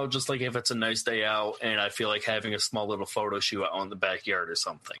 or just like if it's a nice day out and I feel like having a small little photo shoot out in the backyard or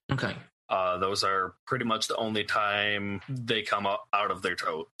something. Okay. Those are pretty much the only time they come out of their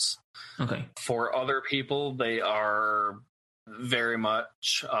totes. Okay. For other people, they are very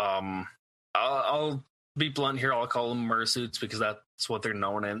much, I'll be blunt here, I'll call them mersuits because that's what they're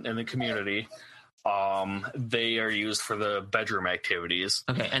known in the community. They are used for the bedroom activities.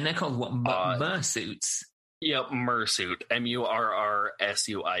 Okay, and they're called what? Mersuits? Yep, mersuit.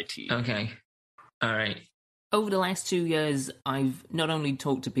 MURRSUIT. Okay. All right. Over the last 2 years, I've not only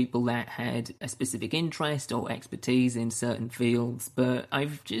talked to people that had a specific interest or expertise in certain fields, but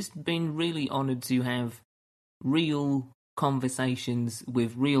I've just been really honoured to have real conversations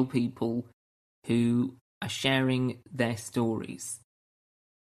with real people who are sharing their stories.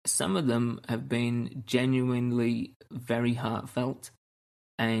 Some of them have been genuinely very heartfelt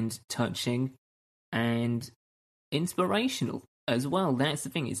and touching and inspirational as well. That's the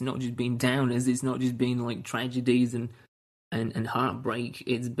thing. It's not just been downers. It's not just been like tragedies and heartbreak.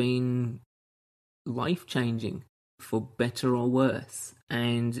 It's been life-changing for better or worse.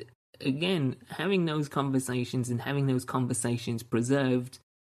 And again, having those conversations and having those conversations preserved,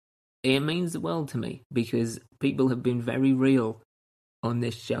 it means the world to me because people have been very real on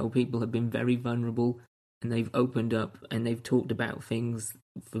this show. People have been very vulnerable and they've opened up and they've talked about things,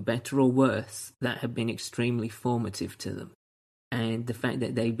 for better or worse, that have been extremely formative to them. And the fact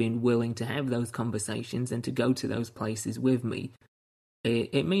that they've been willing to have those conversations and to go to those places with me,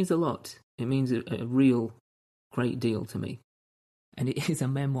 it means a lot. It means a real great deal to me. And it is a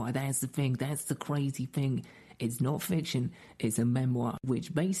memoir. That's the thing. That's the crazy thing. It's not fiction. It's a memoir,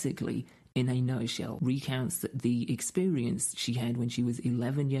 which basically, in a nutshell, recounts the experience she had when she was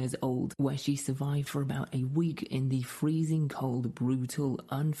 11 years old, where she survived for about a week in the freezing cold, brutal,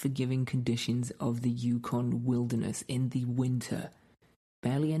 unforgiving conditions of the Yukon wilderness in the winter.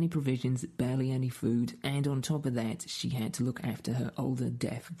 Barely any provisions, barely any food, and on top of that, she had to look after her older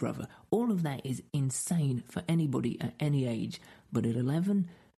deaf brother. All of that is insane for anybody at any age, but at 11...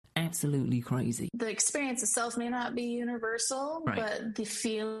 absolutely crazy. The experience itself may not be universal, right, but the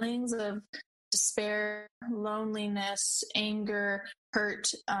feelings of despair, loneliness, anger,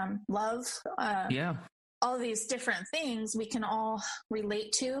 hurt, love, all these different things we can all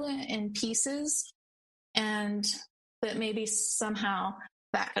relate to in pieces, and that maybe somehow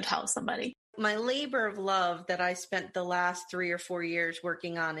that could help somebody. My labor of love that I spent the last 3 or 4 years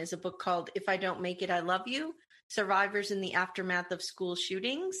working on is a book called If I Don't Make It, I Love You: Survivors in the Aftermath of School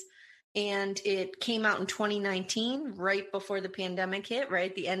Shootings. And it came out in 2019, right before the pandemic hit, right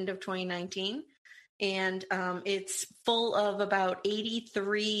at the end of 2019. And it's full of about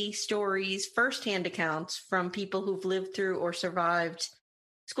 83 stories, firsthand accounts from people who've lived through or survived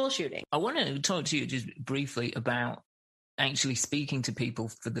school shooting. I want to talk to you just briefly about actually speaking to people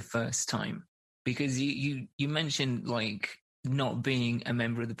for the first time, because you mentioned like not being a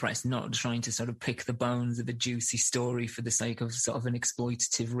member of the press, not trying to sort of pick the bones of a juicy story for the sake of sort of an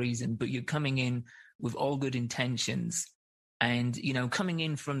exploitative reason, but you're coming in with all good intentions and, coming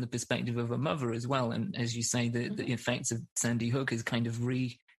in from the perspective of a mother as well. And as you say, the effects of Sandy Hook has kind of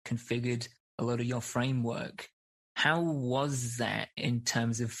reconfigured a lot of your framework. How was that in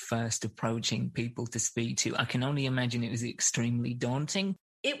terms of first approaching people to speak to? I can only imagine it was extremely daunting.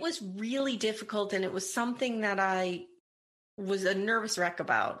 It was really difficult, and it was something that I was a nervous wreck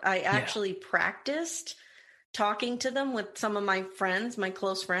about. I actually practiced talking to them with some of my friends, my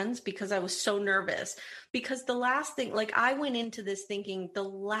close friends, because I was so nervous. Because the last thing, like, I went into this thinking the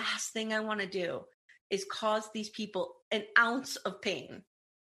last thing I want to do is cause these people an ounce of pain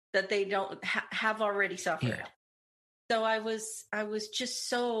that they don't have already suffered. Yeah. So I was just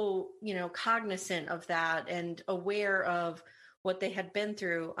so, cognizant of that and aware of what they had been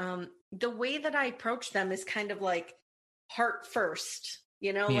through. The way that I approach them is kind of like heart first,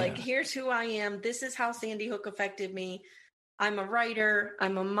 like, here's who I am. This is how Sandy Hook affected me. I'm a writer.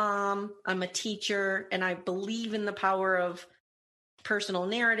 I'm a mom. I'm a teacher. And I believe in the power of personal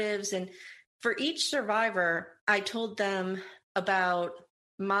narratives. And for each survivor, I told them about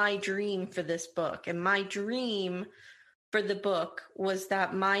my dream for this book. And my dream for the book was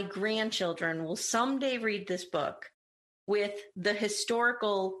that my grandchildren will someday read this book with the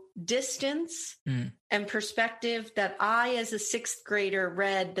historical distance and perspective that I, as a sixth grader,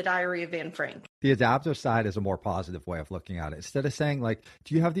 read The Diary of Anne Frank. The adaptive side is a more positive way of looking at it. Instead of saying, like,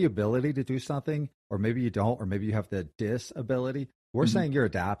 do you have the ability to do something? Or maybe you don't, or maybe you have the disability. We're saying you're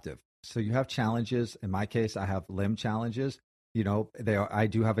adaptive. So you have challenges. In my case, I have limb challenges. I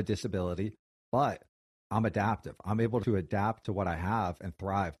do have a disability, but I'm adaptive. I'm able to adapt to what I have and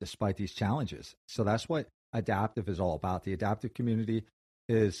thrive despite these challenges. So that's what adaptive is all about. The adaptive community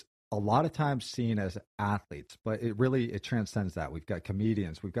is a lot of times seen as athletes, but it transcends that. We've got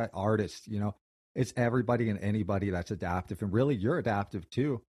comedians, we've got artists, it's everybody and anybody that's adaptive. And really, you're adaptive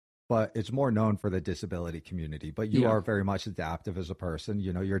too, but it's more known for the disability community. But you are very much adaptive as a person.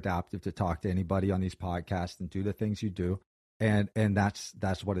 You're adaptive to talk to anybody on these podcasts and do the things you do. And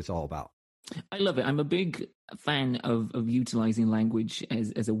that's what it's all about. I love it. I'm a big fan of utilizing language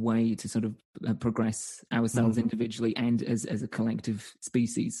as a way to sort of progress ourselves individually and as a collective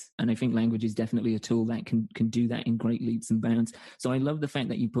species. And I think language is definitely a tool that can do that in great leaps and bounds. So I love the fact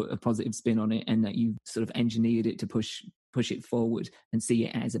that you put a positive spin on it and that you sort of engineered it to push it forward and see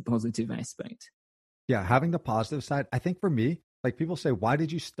it as a positive aspect. Yeah, having the positive side. I think for me, like, people say, why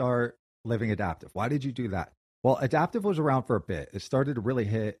did you start Living Adaptive? Why did you do that? Well, adaptive was around for a bit. It started to really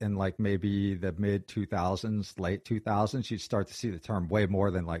hit in like maybe the mid 2000s, late 2000s. You'd start to see the term way more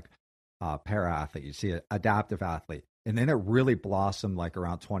than like para-athlete. You'd see an adaptive athlete. And then it really blossomed like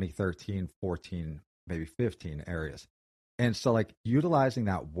around 2013, 14, maybe 15 areas. And so like utilizing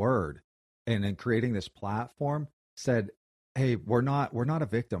that word and then creating this platform said, hey, we're not a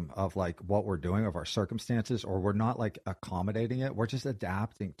victim of like what we're doing, of our circumstances, or we're not like accommodating it. We're just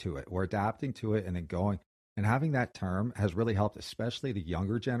adapting to it. We're adapting to it and then going. And having that term has really helped, especially the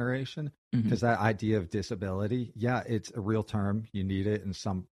younger generation, because that idea of disability, it's a real term. You need it in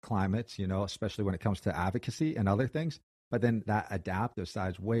some climates, especially when it comes to advocacy and other things. But then that adaptive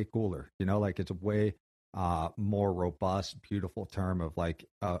side is way cooler, like it's a way more robust, beautiful term of like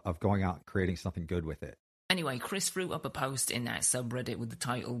of going out and creating something good with it. Anyway, Chris threw up a post in that subreddit with the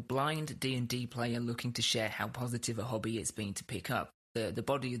title "Blind D&D Player Looking to Share How Positive a Hobby It's Been to Pick Up." The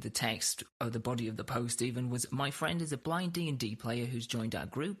body of the text, or the body of the post even, was, "My friend is a blind D&D player who's joined our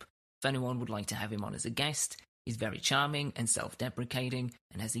group. If anyone would like to have him on as a guest, he's very charming and self-deprecating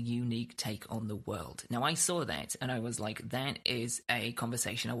and has a unique take on the world." Now, I saw that and I was like, that is a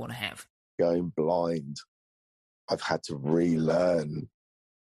conversation I want to have. Going blind, I've had to relearn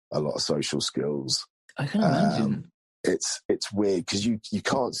a lot of social skills. I can imagine. It's weird because you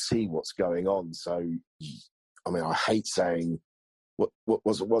can't see what's going on. So, I hate saying,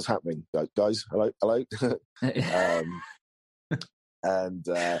 what's happening, guys? Hello. And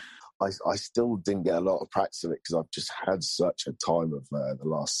I still didn't get a lot of practice of it because I've just had such a time of the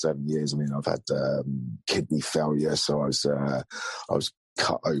last 7 years. I've had kidney failure, so I was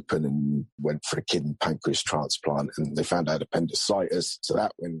cut open and went for a kidney pancreas transplant, and they found I had appendicitis, so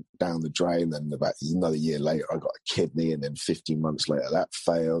that went down the drain. Then about another year later I got a kidney, and then 15 months later that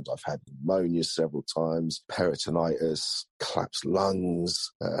failed. I've had pneumonia several times, peritonitis, collapsed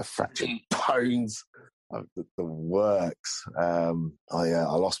lungs, fractured bones, the works. I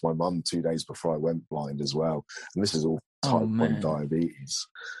lost my mum 2 days before I went blind as well, and this is all type 1 diabetes.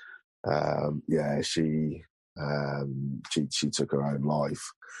 She took her own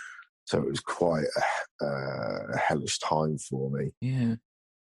life, so it was quite a hellish time for me. Yeah.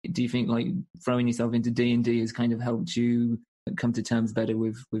 Do you think like throwing yourself into D&D has kind of helped you come to terms better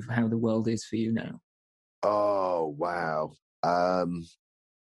with how the world is for you now? Oh wow.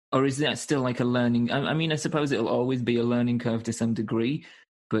 Or is that still like a learning? I suppose it'll always be a learning curve to some degree,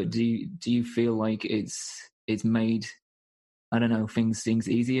 but do you feel like it's it's made, I don't know, things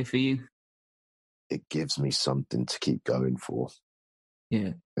easier for you? It gives me something to keep going for.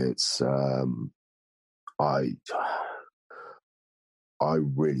 Yeah. It's I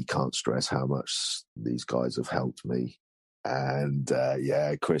really can't stress how much these guys have helped me. And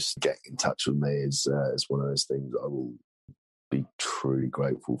Chris getting in touch with me is one of those things I will be truly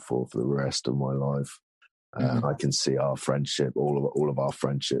grateful for the rest of my life. I can see our friendship, all of our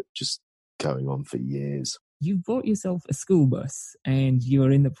friendship, just going on for years. You bought yourself a school bus, and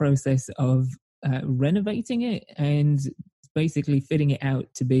you're in the process of renovating it and basically fitting it out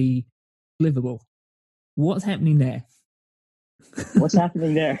to be livable. What's happening there? What's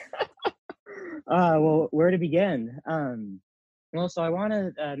happening there? Well, where to begin? So I want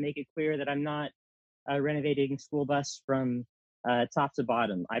to make it clear that I'm not renovating school bus from top to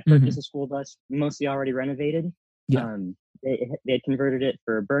bottom. I purchased a school bus mostly already renovated. Yeah. They had converted it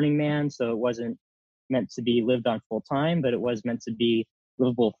for Burning Man, so it wasn't meant to be lived on full time, but it was meant to be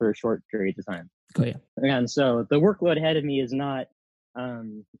livable for short periods of time. Oh, yeah. And so the workload ahead of me is not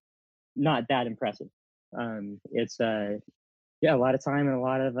that impressive. It's a lot of time and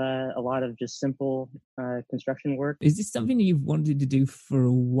a lot of just simple construction work. Is this something that you've wanted to do for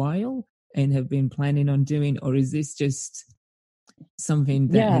a while and have been planning on doing, or is this just something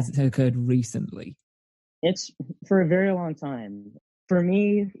that has occurred recently? It's for a very long time. For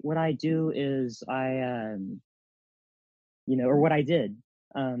me, what I do is what I did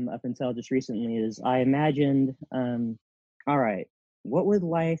up until just recently is I imagined, all right,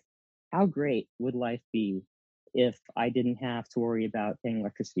 how great would life be if I didn't have to worry about paying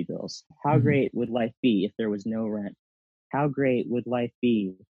electricity bills? How great would life be if there was no rent? How great would life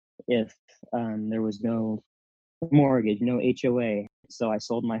be if there was no mortgage, no HOA? So I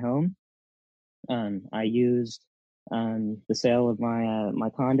sold my home. I used the sale of my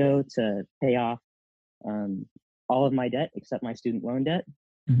condo to pay off all of my debt except my student loan debt.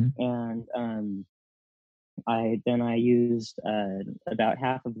 And I used about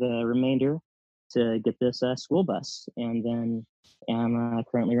half of the remainder to get this school bus, and then am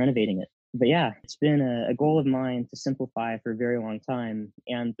currently renovating it. But yeah, it's been a goal of mine to simplify for a very long time.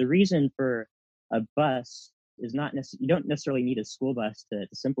 And the reason for a bus is you don't necessarily need a school bus to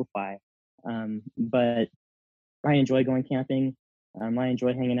simplify. But I enjoy going camping. I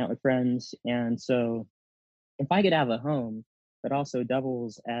enjoy hanging out with friends. And so if I could have a home that also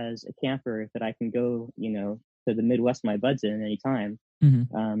doubles as a camper that I can go, to the Midwest my buds in any time,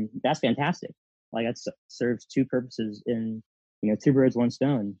 that's fantastic. Like that serves two purposes in, two birds, one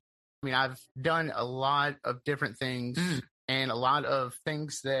stone. I mean, I've done a lot of different things and a lot of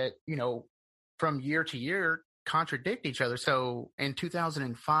things that, from year to year contradict each other. So in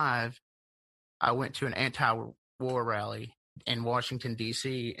 2005, I went to an anti-war rally in Washington,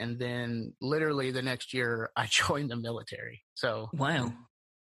 D.C. And then literally the next year I joined the military. So wow,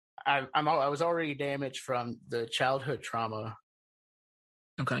 I was already damaged from the childhood trauma.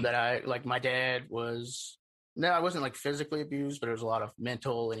 Okay. That my dad was, I wasn't like physically abused, but there was a lot of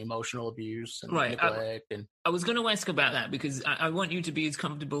mental and emotional abuse and neglect. I was going to ask about that because I want you to be as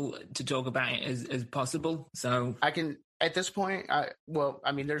comfortable to talk about it as possible. So I can, at this point,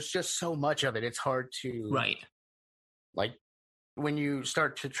 there's just so much of it. It's hard to, like when you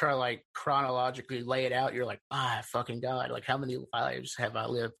start to try chronologically lay it out, you're like, fucking God, how many lives have I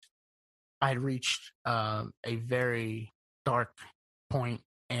lived? I'd reached a very dark point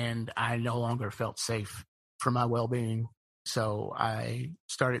and I no longer felt safe for my well-being. So I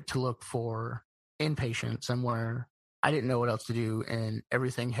started to look for inpatient somewhere. I didn't know what else to do, and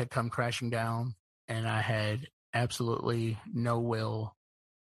everything had come crashing down, and I had absolutely no will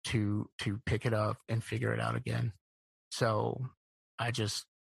to pick it up and figure it out again. So I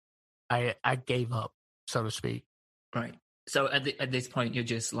gave up, so to speak. Right. So at this point, you're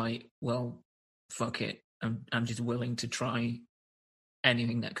just like, well, fuck it. I'm just willing to try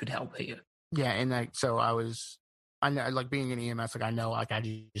anything that could help here. Yeah, and I know, being in EMS, I know, I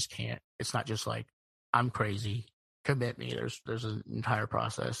just can't. It's not just I'm crazy. Commit me. There's an entire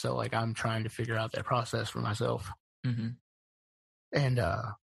process. So I'm trying to figure out that process for myself. And that's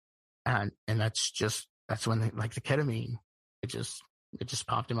when the ketamine, it just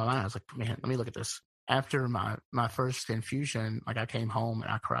popped in my mind. I was like, man, let me look at this. After my first infusion, I came home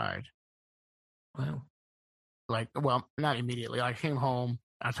and I cried. Wow. Not immediately. I came home,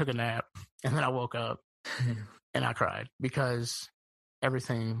 I took a nap, and then I woke up and I cried because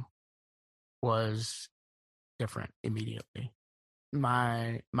everything was different immediately.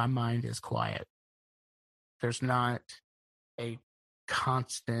 My mind is quiet. There's not a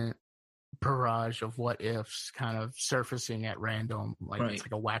constant barrage of what ifs kind of surfacing at random. It's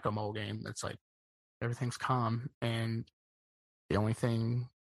like a whack-a-mole game. It's everything's calm, and the only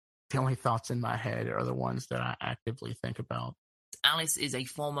thoughts in my head are the ones that I actively think about. Alice is a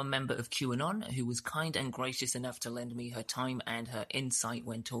former member of QAnon who was kind and gracious enough to lend me her time and her insight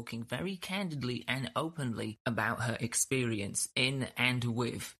when talking very candidly and openly about her experience in and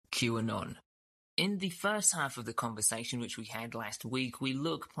with QAnon. In the first half of the conversation which we had last week, we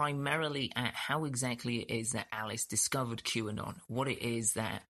look primarily at how exactly it is that Alice discovered QAnon, what it is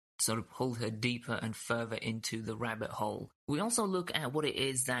that sort of pulled her deeper and further into the rabbit hole. We also look at what it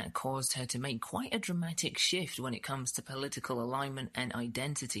is that caused her to make quite a dramatic shift when it comes to political alignment and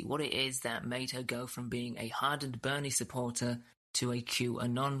identity, what it is that made her go from being a hardened Bernie supporter to a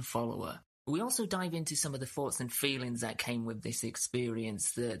QAnon follower. We also dive into some of the thoughts and feelings that came with this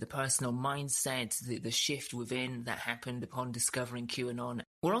experience, the personal mindset, the shift within that happened upon discovering QAnon.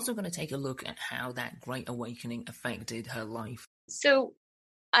 We're also going to take a look at how that Great Awakening affected her life. So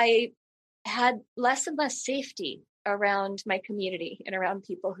I had less and less safety around my community and around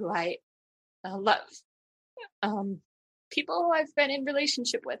people who I love, people who I've been in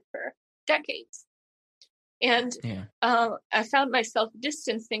relationship with for decades. And I found myself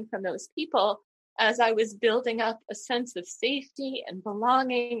distancing from those people as I was building up a sense of safety and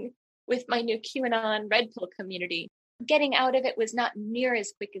belonging with my new QAnon Red Pill community. Getting out of it was not near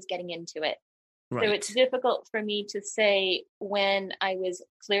as quick as getting into it. Right. So it's difficult for me to say when I was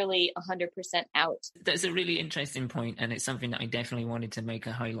clearly 100% out. That's a really interesting point, and it's something that I definitely wanted to make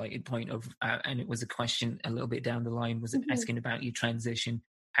a highlighted point of, and it was a question a little bit down the line, was asking about your transition,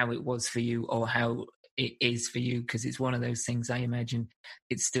 how it was for you or how it is for you, because it's one of those things I imagine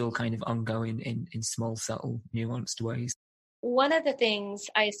it's still kind of ongoing in small, subtle, nuanced ways. One of the things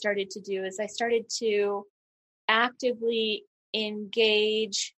I started to do is I started to actively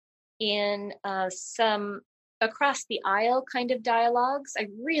engage in some across the aisle kind of dialogues. I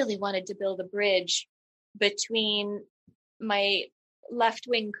really wanted to build a bridge between my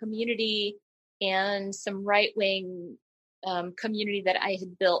left-wing community and some right-wing community that I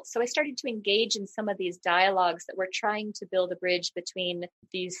had built. So I started to engage in some of these dialogues that were trying to build a bridge between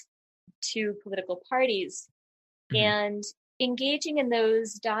these two political parties. And engaging in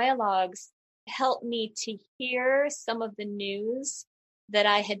those dialogues helped me to hear some of the news that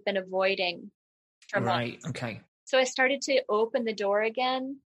I had been avoiding for months. Okay. So I started to open the door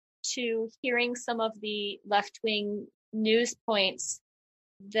again to hearing some of the left-wing news points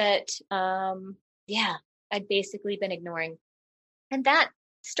that, I'd basically been ignoring. And that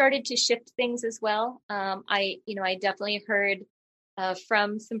started to shift things as well. I definitely heard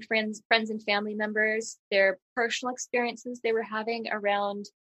from some friends and family members, their personal experiences they were having around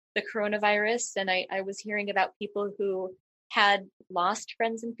the coronavirus. And I was hearing about people who had lost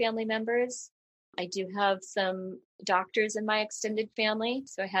friends and family members. I do have some doctors in my extended family,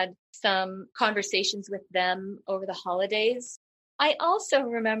 so I had some conversations with them over the holidays. I also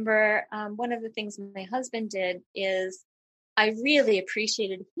remember one of the things my husband did is I really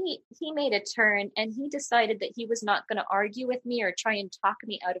appreciated he made a turn and he decided that he was not going to argue with me or try and talk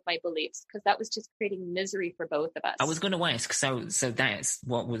me out of my beliefs, because that was just creating misery for both of us. I was going to ask, so that's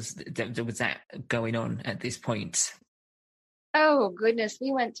what was that going on at this point? Oh goodness,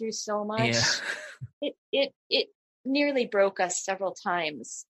 we went through so much. Yeah. It nearly broke us several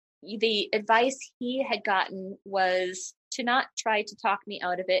times. The advice he had gotten was to not try to talk me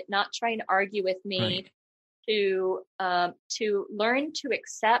out of it, not try and argue with me, to learn to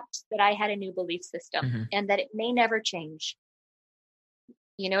accept that I had a new belief system and that it may never change.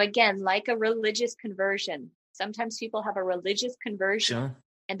 You know, again, like a religious conversion. Sometimes people have a religious conversion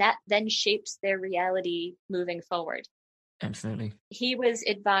and that then shapes their reality moving forward. Absolutely. He was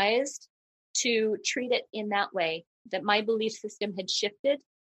advised to treat it in that way, that my belief system had shifted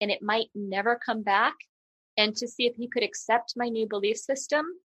and it might never come back, and to see if he could accept my new belief system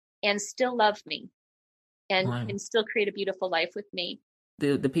and still love me and still create a beautiful life with me.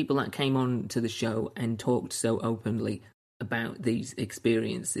 The people that came on to the show and talked so openly about these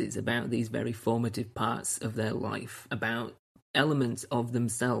experiences, about these very formative parts of their life, about elements of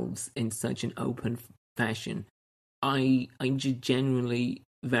themselves in such an open fashion, I'm just genuinely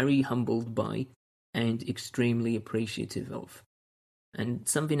very humbled by and extremely appreciative of. And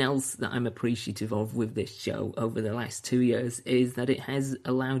something else that I'm appreciative of with this show over the last 2 years is that it has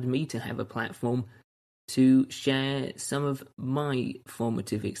allowed me to have a platform to share some of my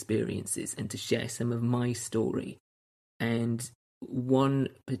formative experiences and to share some of my story. And one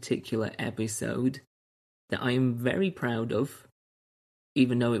particular episode that I am very proud of,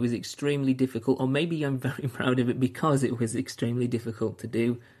 even though it was extremely difficult, or maybe I'm very proud of it because it was extremely difficult to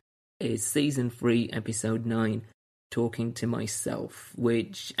do, is Season 3, Episode 9, talking to myself,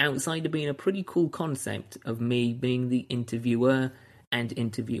 which, outside of being a pretty cool concept of me being the interviewer and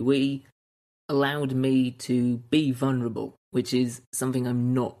interviewee, allowed me to be vulnerable, which is something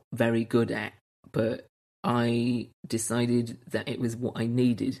I'm not very good at, but I decided that it was what I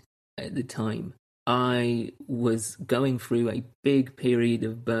needed at the time. I was going through a big period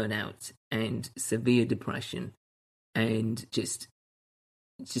of burnout and severe depression and just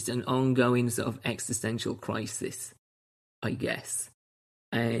an ongoing sort of existential crisis, I guess.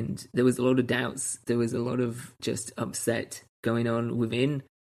 And there was a lot of doubts. There was a lot of just upset going on within.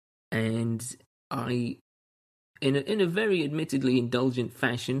 And I, in a very admittedly indulgent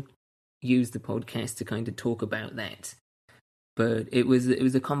fashion, used the podcast to kind of talk about that. But it was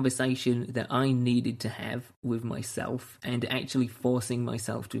a conversation that I needed to have with myself, and actually forcing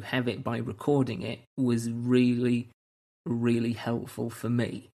myself to have it by recording it was really, really helpful for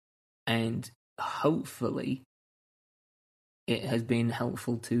me. And hopefully it has been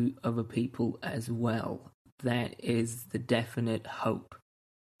helpful to other people as well. That is the definite hope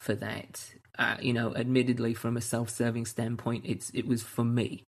for that. Admittedly, from a self-serving standpoint, it was for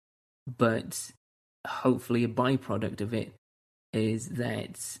me. But hopefully a byproduct of it is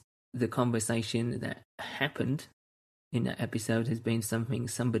that the conversation that happened in that episode has been something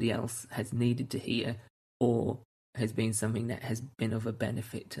somebody else has needed to hear, or has been something that has been of a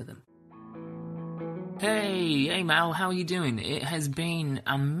benefit to them. Hey Mal, how are you doing? It has been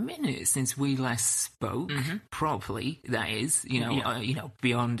a minute since we last spoke, properly, that is,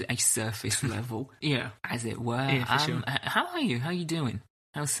 beyond a surface level, as it were. Yeah, for sure. How are you? How are you doing?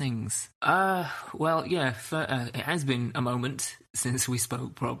 How's things? It has been a moment since we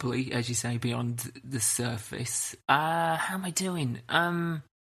spoke properly, as you say, beyond the surface. How am I doing?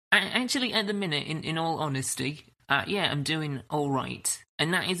 Actually, at the minute, in all honesty, I'm doing all right.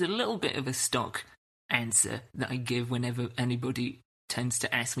 And that is a little bit of a stock answer that I give whenever anybody tends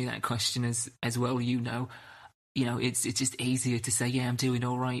to ask me that question, as well, it's just easier to say, I'm doing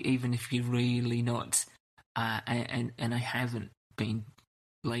all right, even if you're really not. And I haven't been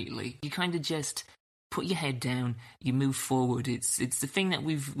lately. You kind of just put your head down, you move forward. It's the thing that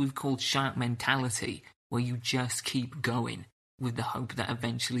we've called shark mentality, where you just keep going with the hope that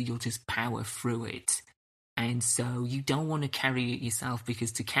eventually you'll just power through it. And so you don't want to carry it yourself,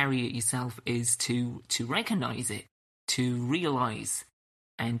 because to carry it yourself is to recognize it, to realize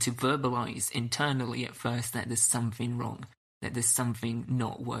and to verbalize internally at first that there's something wrong, that there's something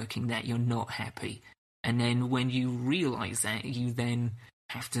not working, that you're not happy. And then when you realize that, you then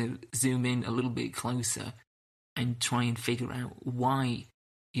have to zoom in a little bit closer and try and figure out why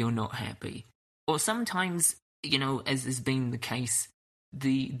you're not happy. Or sometimes, as has been the case,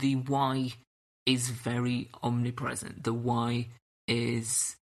 the why is very omnipresent. The why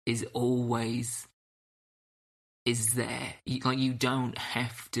is always there. You don't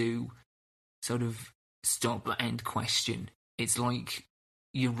have to sort of stop and question. It's like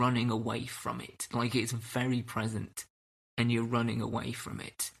you're running away from it. Like it's very present and you're running away from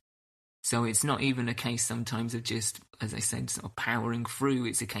it. So it's not even a case sometimes of just, as I said, sort of powering through.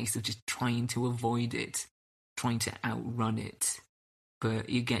 It's a case of just trying to avoid it, trying to outrun it. But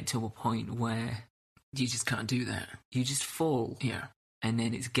you get to a point where you just can't do that. You just fall. Yeah. And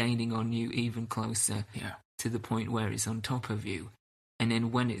then it's gaining on you even closer. Yeah. To the point where it's on top of you. And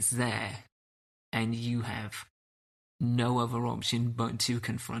then when it's there and you have no other option but to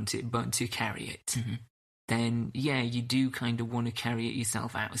confront it, but to carry it, then, you do kind of want to carry it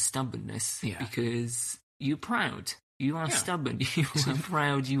yourself out of stubbornness, because you're proud. You are stubborn. You are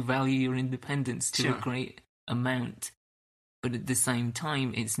proud. You value your independence to a great amount. But at the same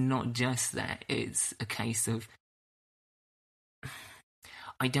time, it's not just that. It's a case of,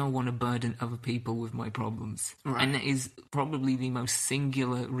 I don't want to burden other people with my problems. Right. And that is probably the most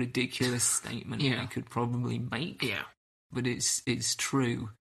singular, ridiculous statement I could probably make. Yeah. But it's true,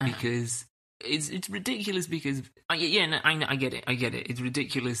 because it's ridiculous because... I get it. It's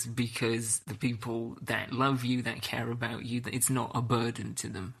ridiculous because the people that love you, that care about you, it's not a burden to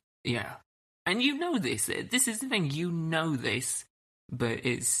them. Yeah. And you know this. This is the thing. You know this. But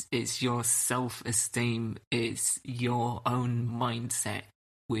it's your self-esteem. It's your own mindset,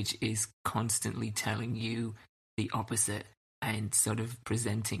 which is constantly telling you the opposite and sort of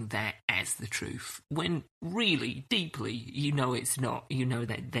presenting that as the truth. When really, deeply, you know it's not. You know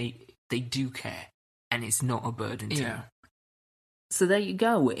that they do care, and it's not a burden to them. So there you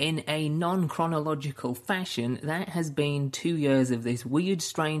go. In a non-chronological fashion, that has been 2 years of this weird,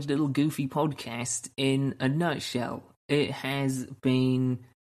 strange, little goofy podcast in a nutshell. It has been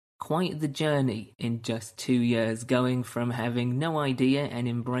quite the journey in just 2 years, going from having no idea and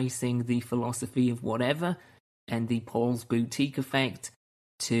embracing the philosophy of whatever, and the Paul's Boutique Effect,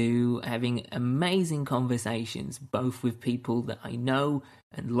 to having amazing conversations, both with people that I know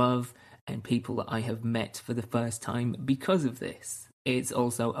and love and people that I have met for the first time because of this. It's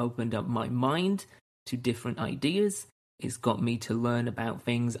also opened up my mind to different ideas. It's got me to learn about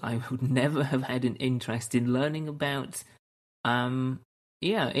things I would never have had an interest in learning about.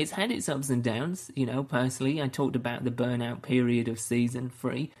 Yeah, it's had its ups and downs. You know, personally, I talked about the burnout period of season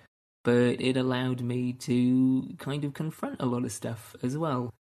 3, but it allowed me to kind of confront a lot of stuff as well.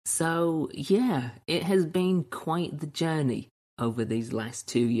 So, yeah, it has been quite the journey over these last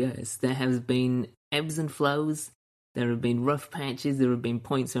 2 years. There have been ebbs and flows, there have been rough patches, there have been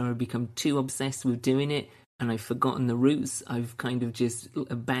points where I've become too obsessed with doing it, and I've forgotten the roots. I've kind of just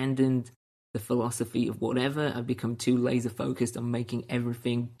abandoned the philosophy of whatever. I've become too laser focused on making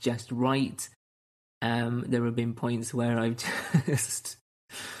everything just right. There have been points where I've just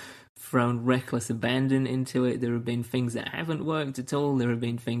thrown reckless abandon into it. There have been things that haven't worked at all. There have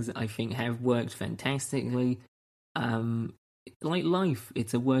been things that I think have worked fantastically. Like life,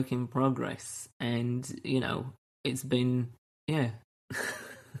 it's a work in progress. And, you know, it's been, yeah.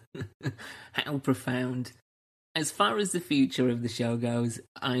 How profound. As far as the future of the show goes,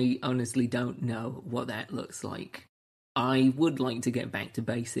 I honestly don't know what that looks like. I would like to get back to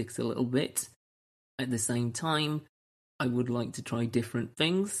basics a little bit. At the same time, I would like to try different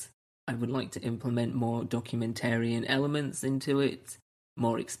things. I would like to implement more documentarian elements into it,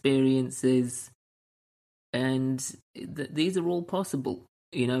 more experiences, and these are all possible.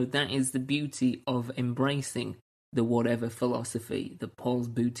 You know, that is the beauty of embracing the whatever philosophy, the Paul's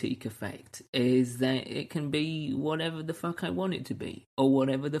Boutique Effect, is that it can be whatever the fuck I want it to be, or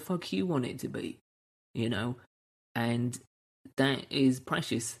whatever the fuck you want it to be, you know? And that is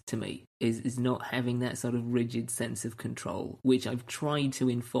precious to me, is not having that sort of rigid sense of control, which I've tried to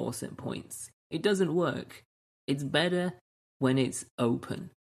enforce at points. It doesn't work. It's better when it's open,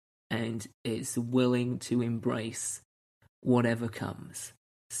 and it's willing to embrace whatever comes.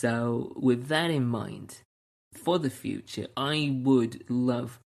 So, with that in mind, for the future, I would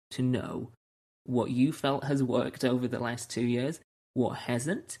love to know what you felt has worked over the last 2 years, what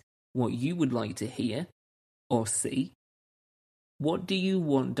hasn't, what you would like to hear or see. What do you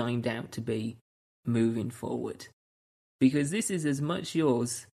want Dined Out to be moving forward? Because this is as much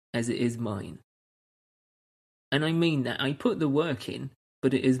yours as it is mine. And I mean that. I put the work in,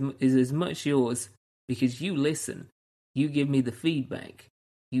 but it is as much yours because you listen, you give me the feedback,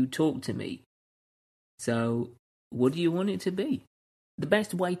 you talk to me. So, what do you want it to be? The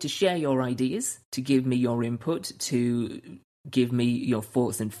best way to share your ideas, to give me your input, to give me your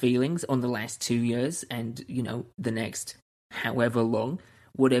thoughts and feelings on the last 2 years and, you know, the next however long,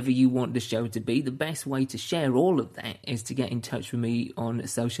 whatever you want the show to be, the best way to share all of that is to get in touch with me on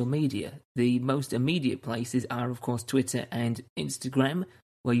social media. The most immediate places are, of course, Twitter and Instagram,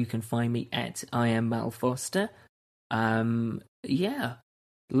 where you can find me at I am Mal Foster. Yeah.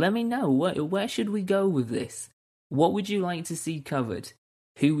 Let me know, where should we go with this? What would you like to see covered?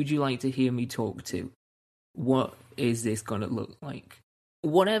 Who would you like to hear me talk to? What is this going to look like?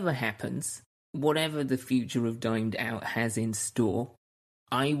 Whatever happens, whatever the future of Dined Out has in store,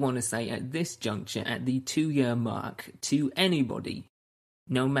 I want to say at this juncture, at the 2-year mark, to anybody,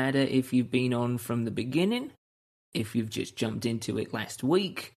 no matter if you've been on from the beginning, if you've just jumped into it last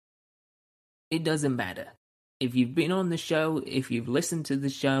week, it doesn't matter. If you've been on the show, if you've listened to the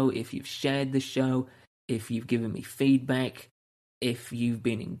show, if you've shared the show, if you've given me feedback, if you've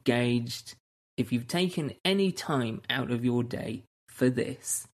been engaged, if you've taken any time out of your day for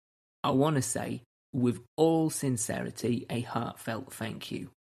this, I want to say, with all sincerity, a heartfelt thank you.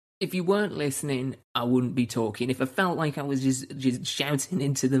 If you weren't listening, I wouldn't be talking. If I felt like I was just shouting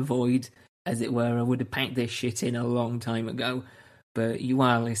into the void, as it were, I would have packed this shit in a long time ago. But you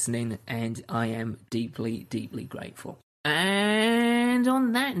are listening, and I am deeply, deeply grateful. And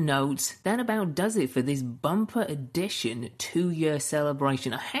on that note, that about does it for this bumper edition 2-year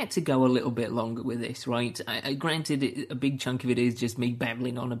celebration. I had to go a little bit longer with this, right? I granted a big chunk of it is just me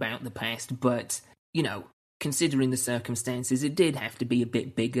babbling on about the past, but, you know, considering the circumstances, it did have to be a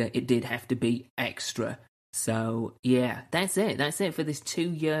bit bigger. It did have to be extra. So, yeah, that's it. That's it for this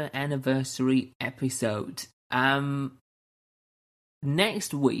 2-year anniversary episode.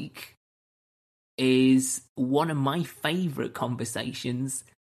 Next week is one of my favourite conversations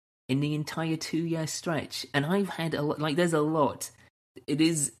in the entire 2-year stretch. And I've had a lot, like there's a lot. It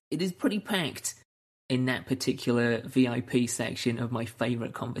is pretty packed in that particular VIP section of my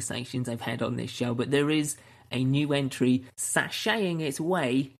favourite conversations I've had on this show. But there is a new entry sashaying its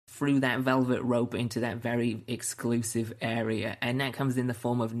way through that velvet rope into that very exclusive area. And that comes in the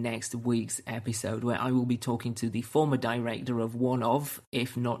form of next week's episode, where I will be talking to the former director of one of,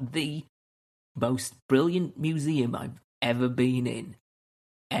 if not the, most brilliant museum I've ever been in.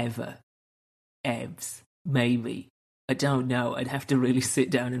 Ever. Evs. Maybe. I don't know. I'd have to really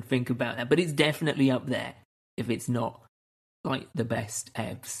sit down and think about that. But it's definitely up there, if it's not like the best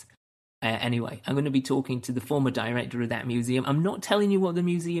Evs. Anyway, I'm going to be talking to the former director of that museum. I'm not telling you what the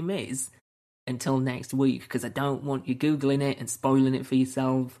museum is until next week, because I don't want you Googling it and spoiling it for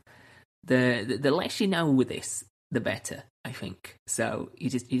yourself. The less you know with this, the better, I think. So you're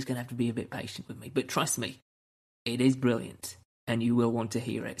just going to have to be a bit patient with me. But trust me, it is brilliant, and you will want to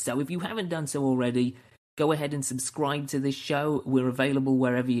hear it. So if you haven't done so already, go ahead and subscribe to this show. We're available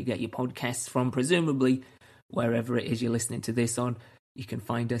wherever you get your podcasts from, presumably wherever it is you're listening to this on. You can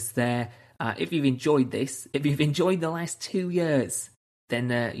find us there. If you've enjoyed this, if you've enjoyed the last 2 years,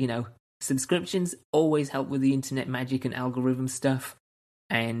 then, subscriptions always help with the internet magic and algorithm stuff.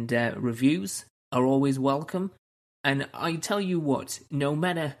 And reviews are always welcome. And I tell you what, no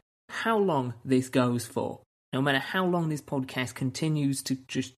matter how long this goes for, no matter how long this podcast continues to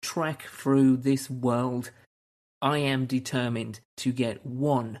just trek through this world, I am determined to get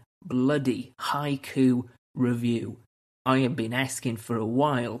one bloody haiku review. I have been asking for a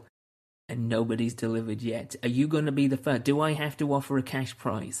while, and nobody's delivered yet. Are you going to be the first? Do I have to offer a cash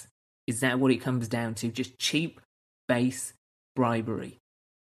prize? Is that what it comes down to? Just cheap, base bribery?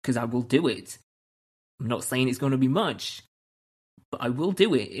 Because I will do it. I'm not saying it's going to be much, but I will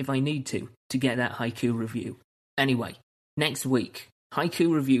do it if I need to get that haiku review. Anyway, next week,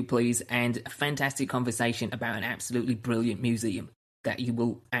 haiku review, please, and a fantastic conversation about an absolutely brilliant museum that you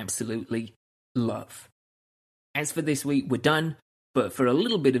will absolutely love. As for this week, we're done, but for a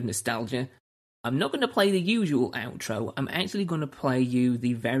little bit of nostalgia, I'm not going to play the usual outro. I'm actually going to play you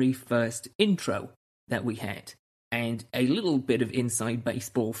the very first intro that we had. And a little bit of inside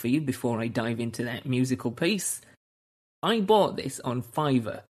baseball for you before I dive into that musical piece. I bought this on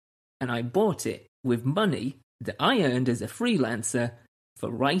Fiverr, and I bought it with money that I earned as a freelancer for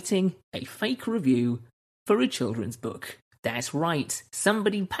writing a fake review for a children's book. That's right,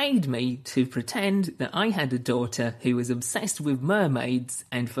 somebody paid me to pretend that I had a daughter who was obsessed with mermaids,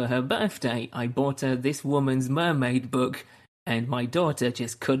 and for her birthday I bought her this woman's mermaid book, and my daughter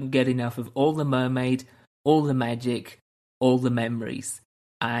just couldn't get enough of all the mermaid, all the magic, all the memories.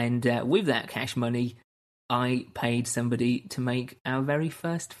 And with that cash money, I paid somebody to make our very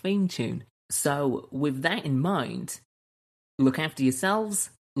first theme tune. So with that in mind, look after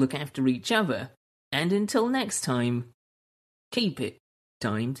yourselves, look after each other, and until next time, keep it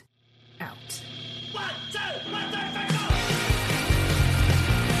timed out.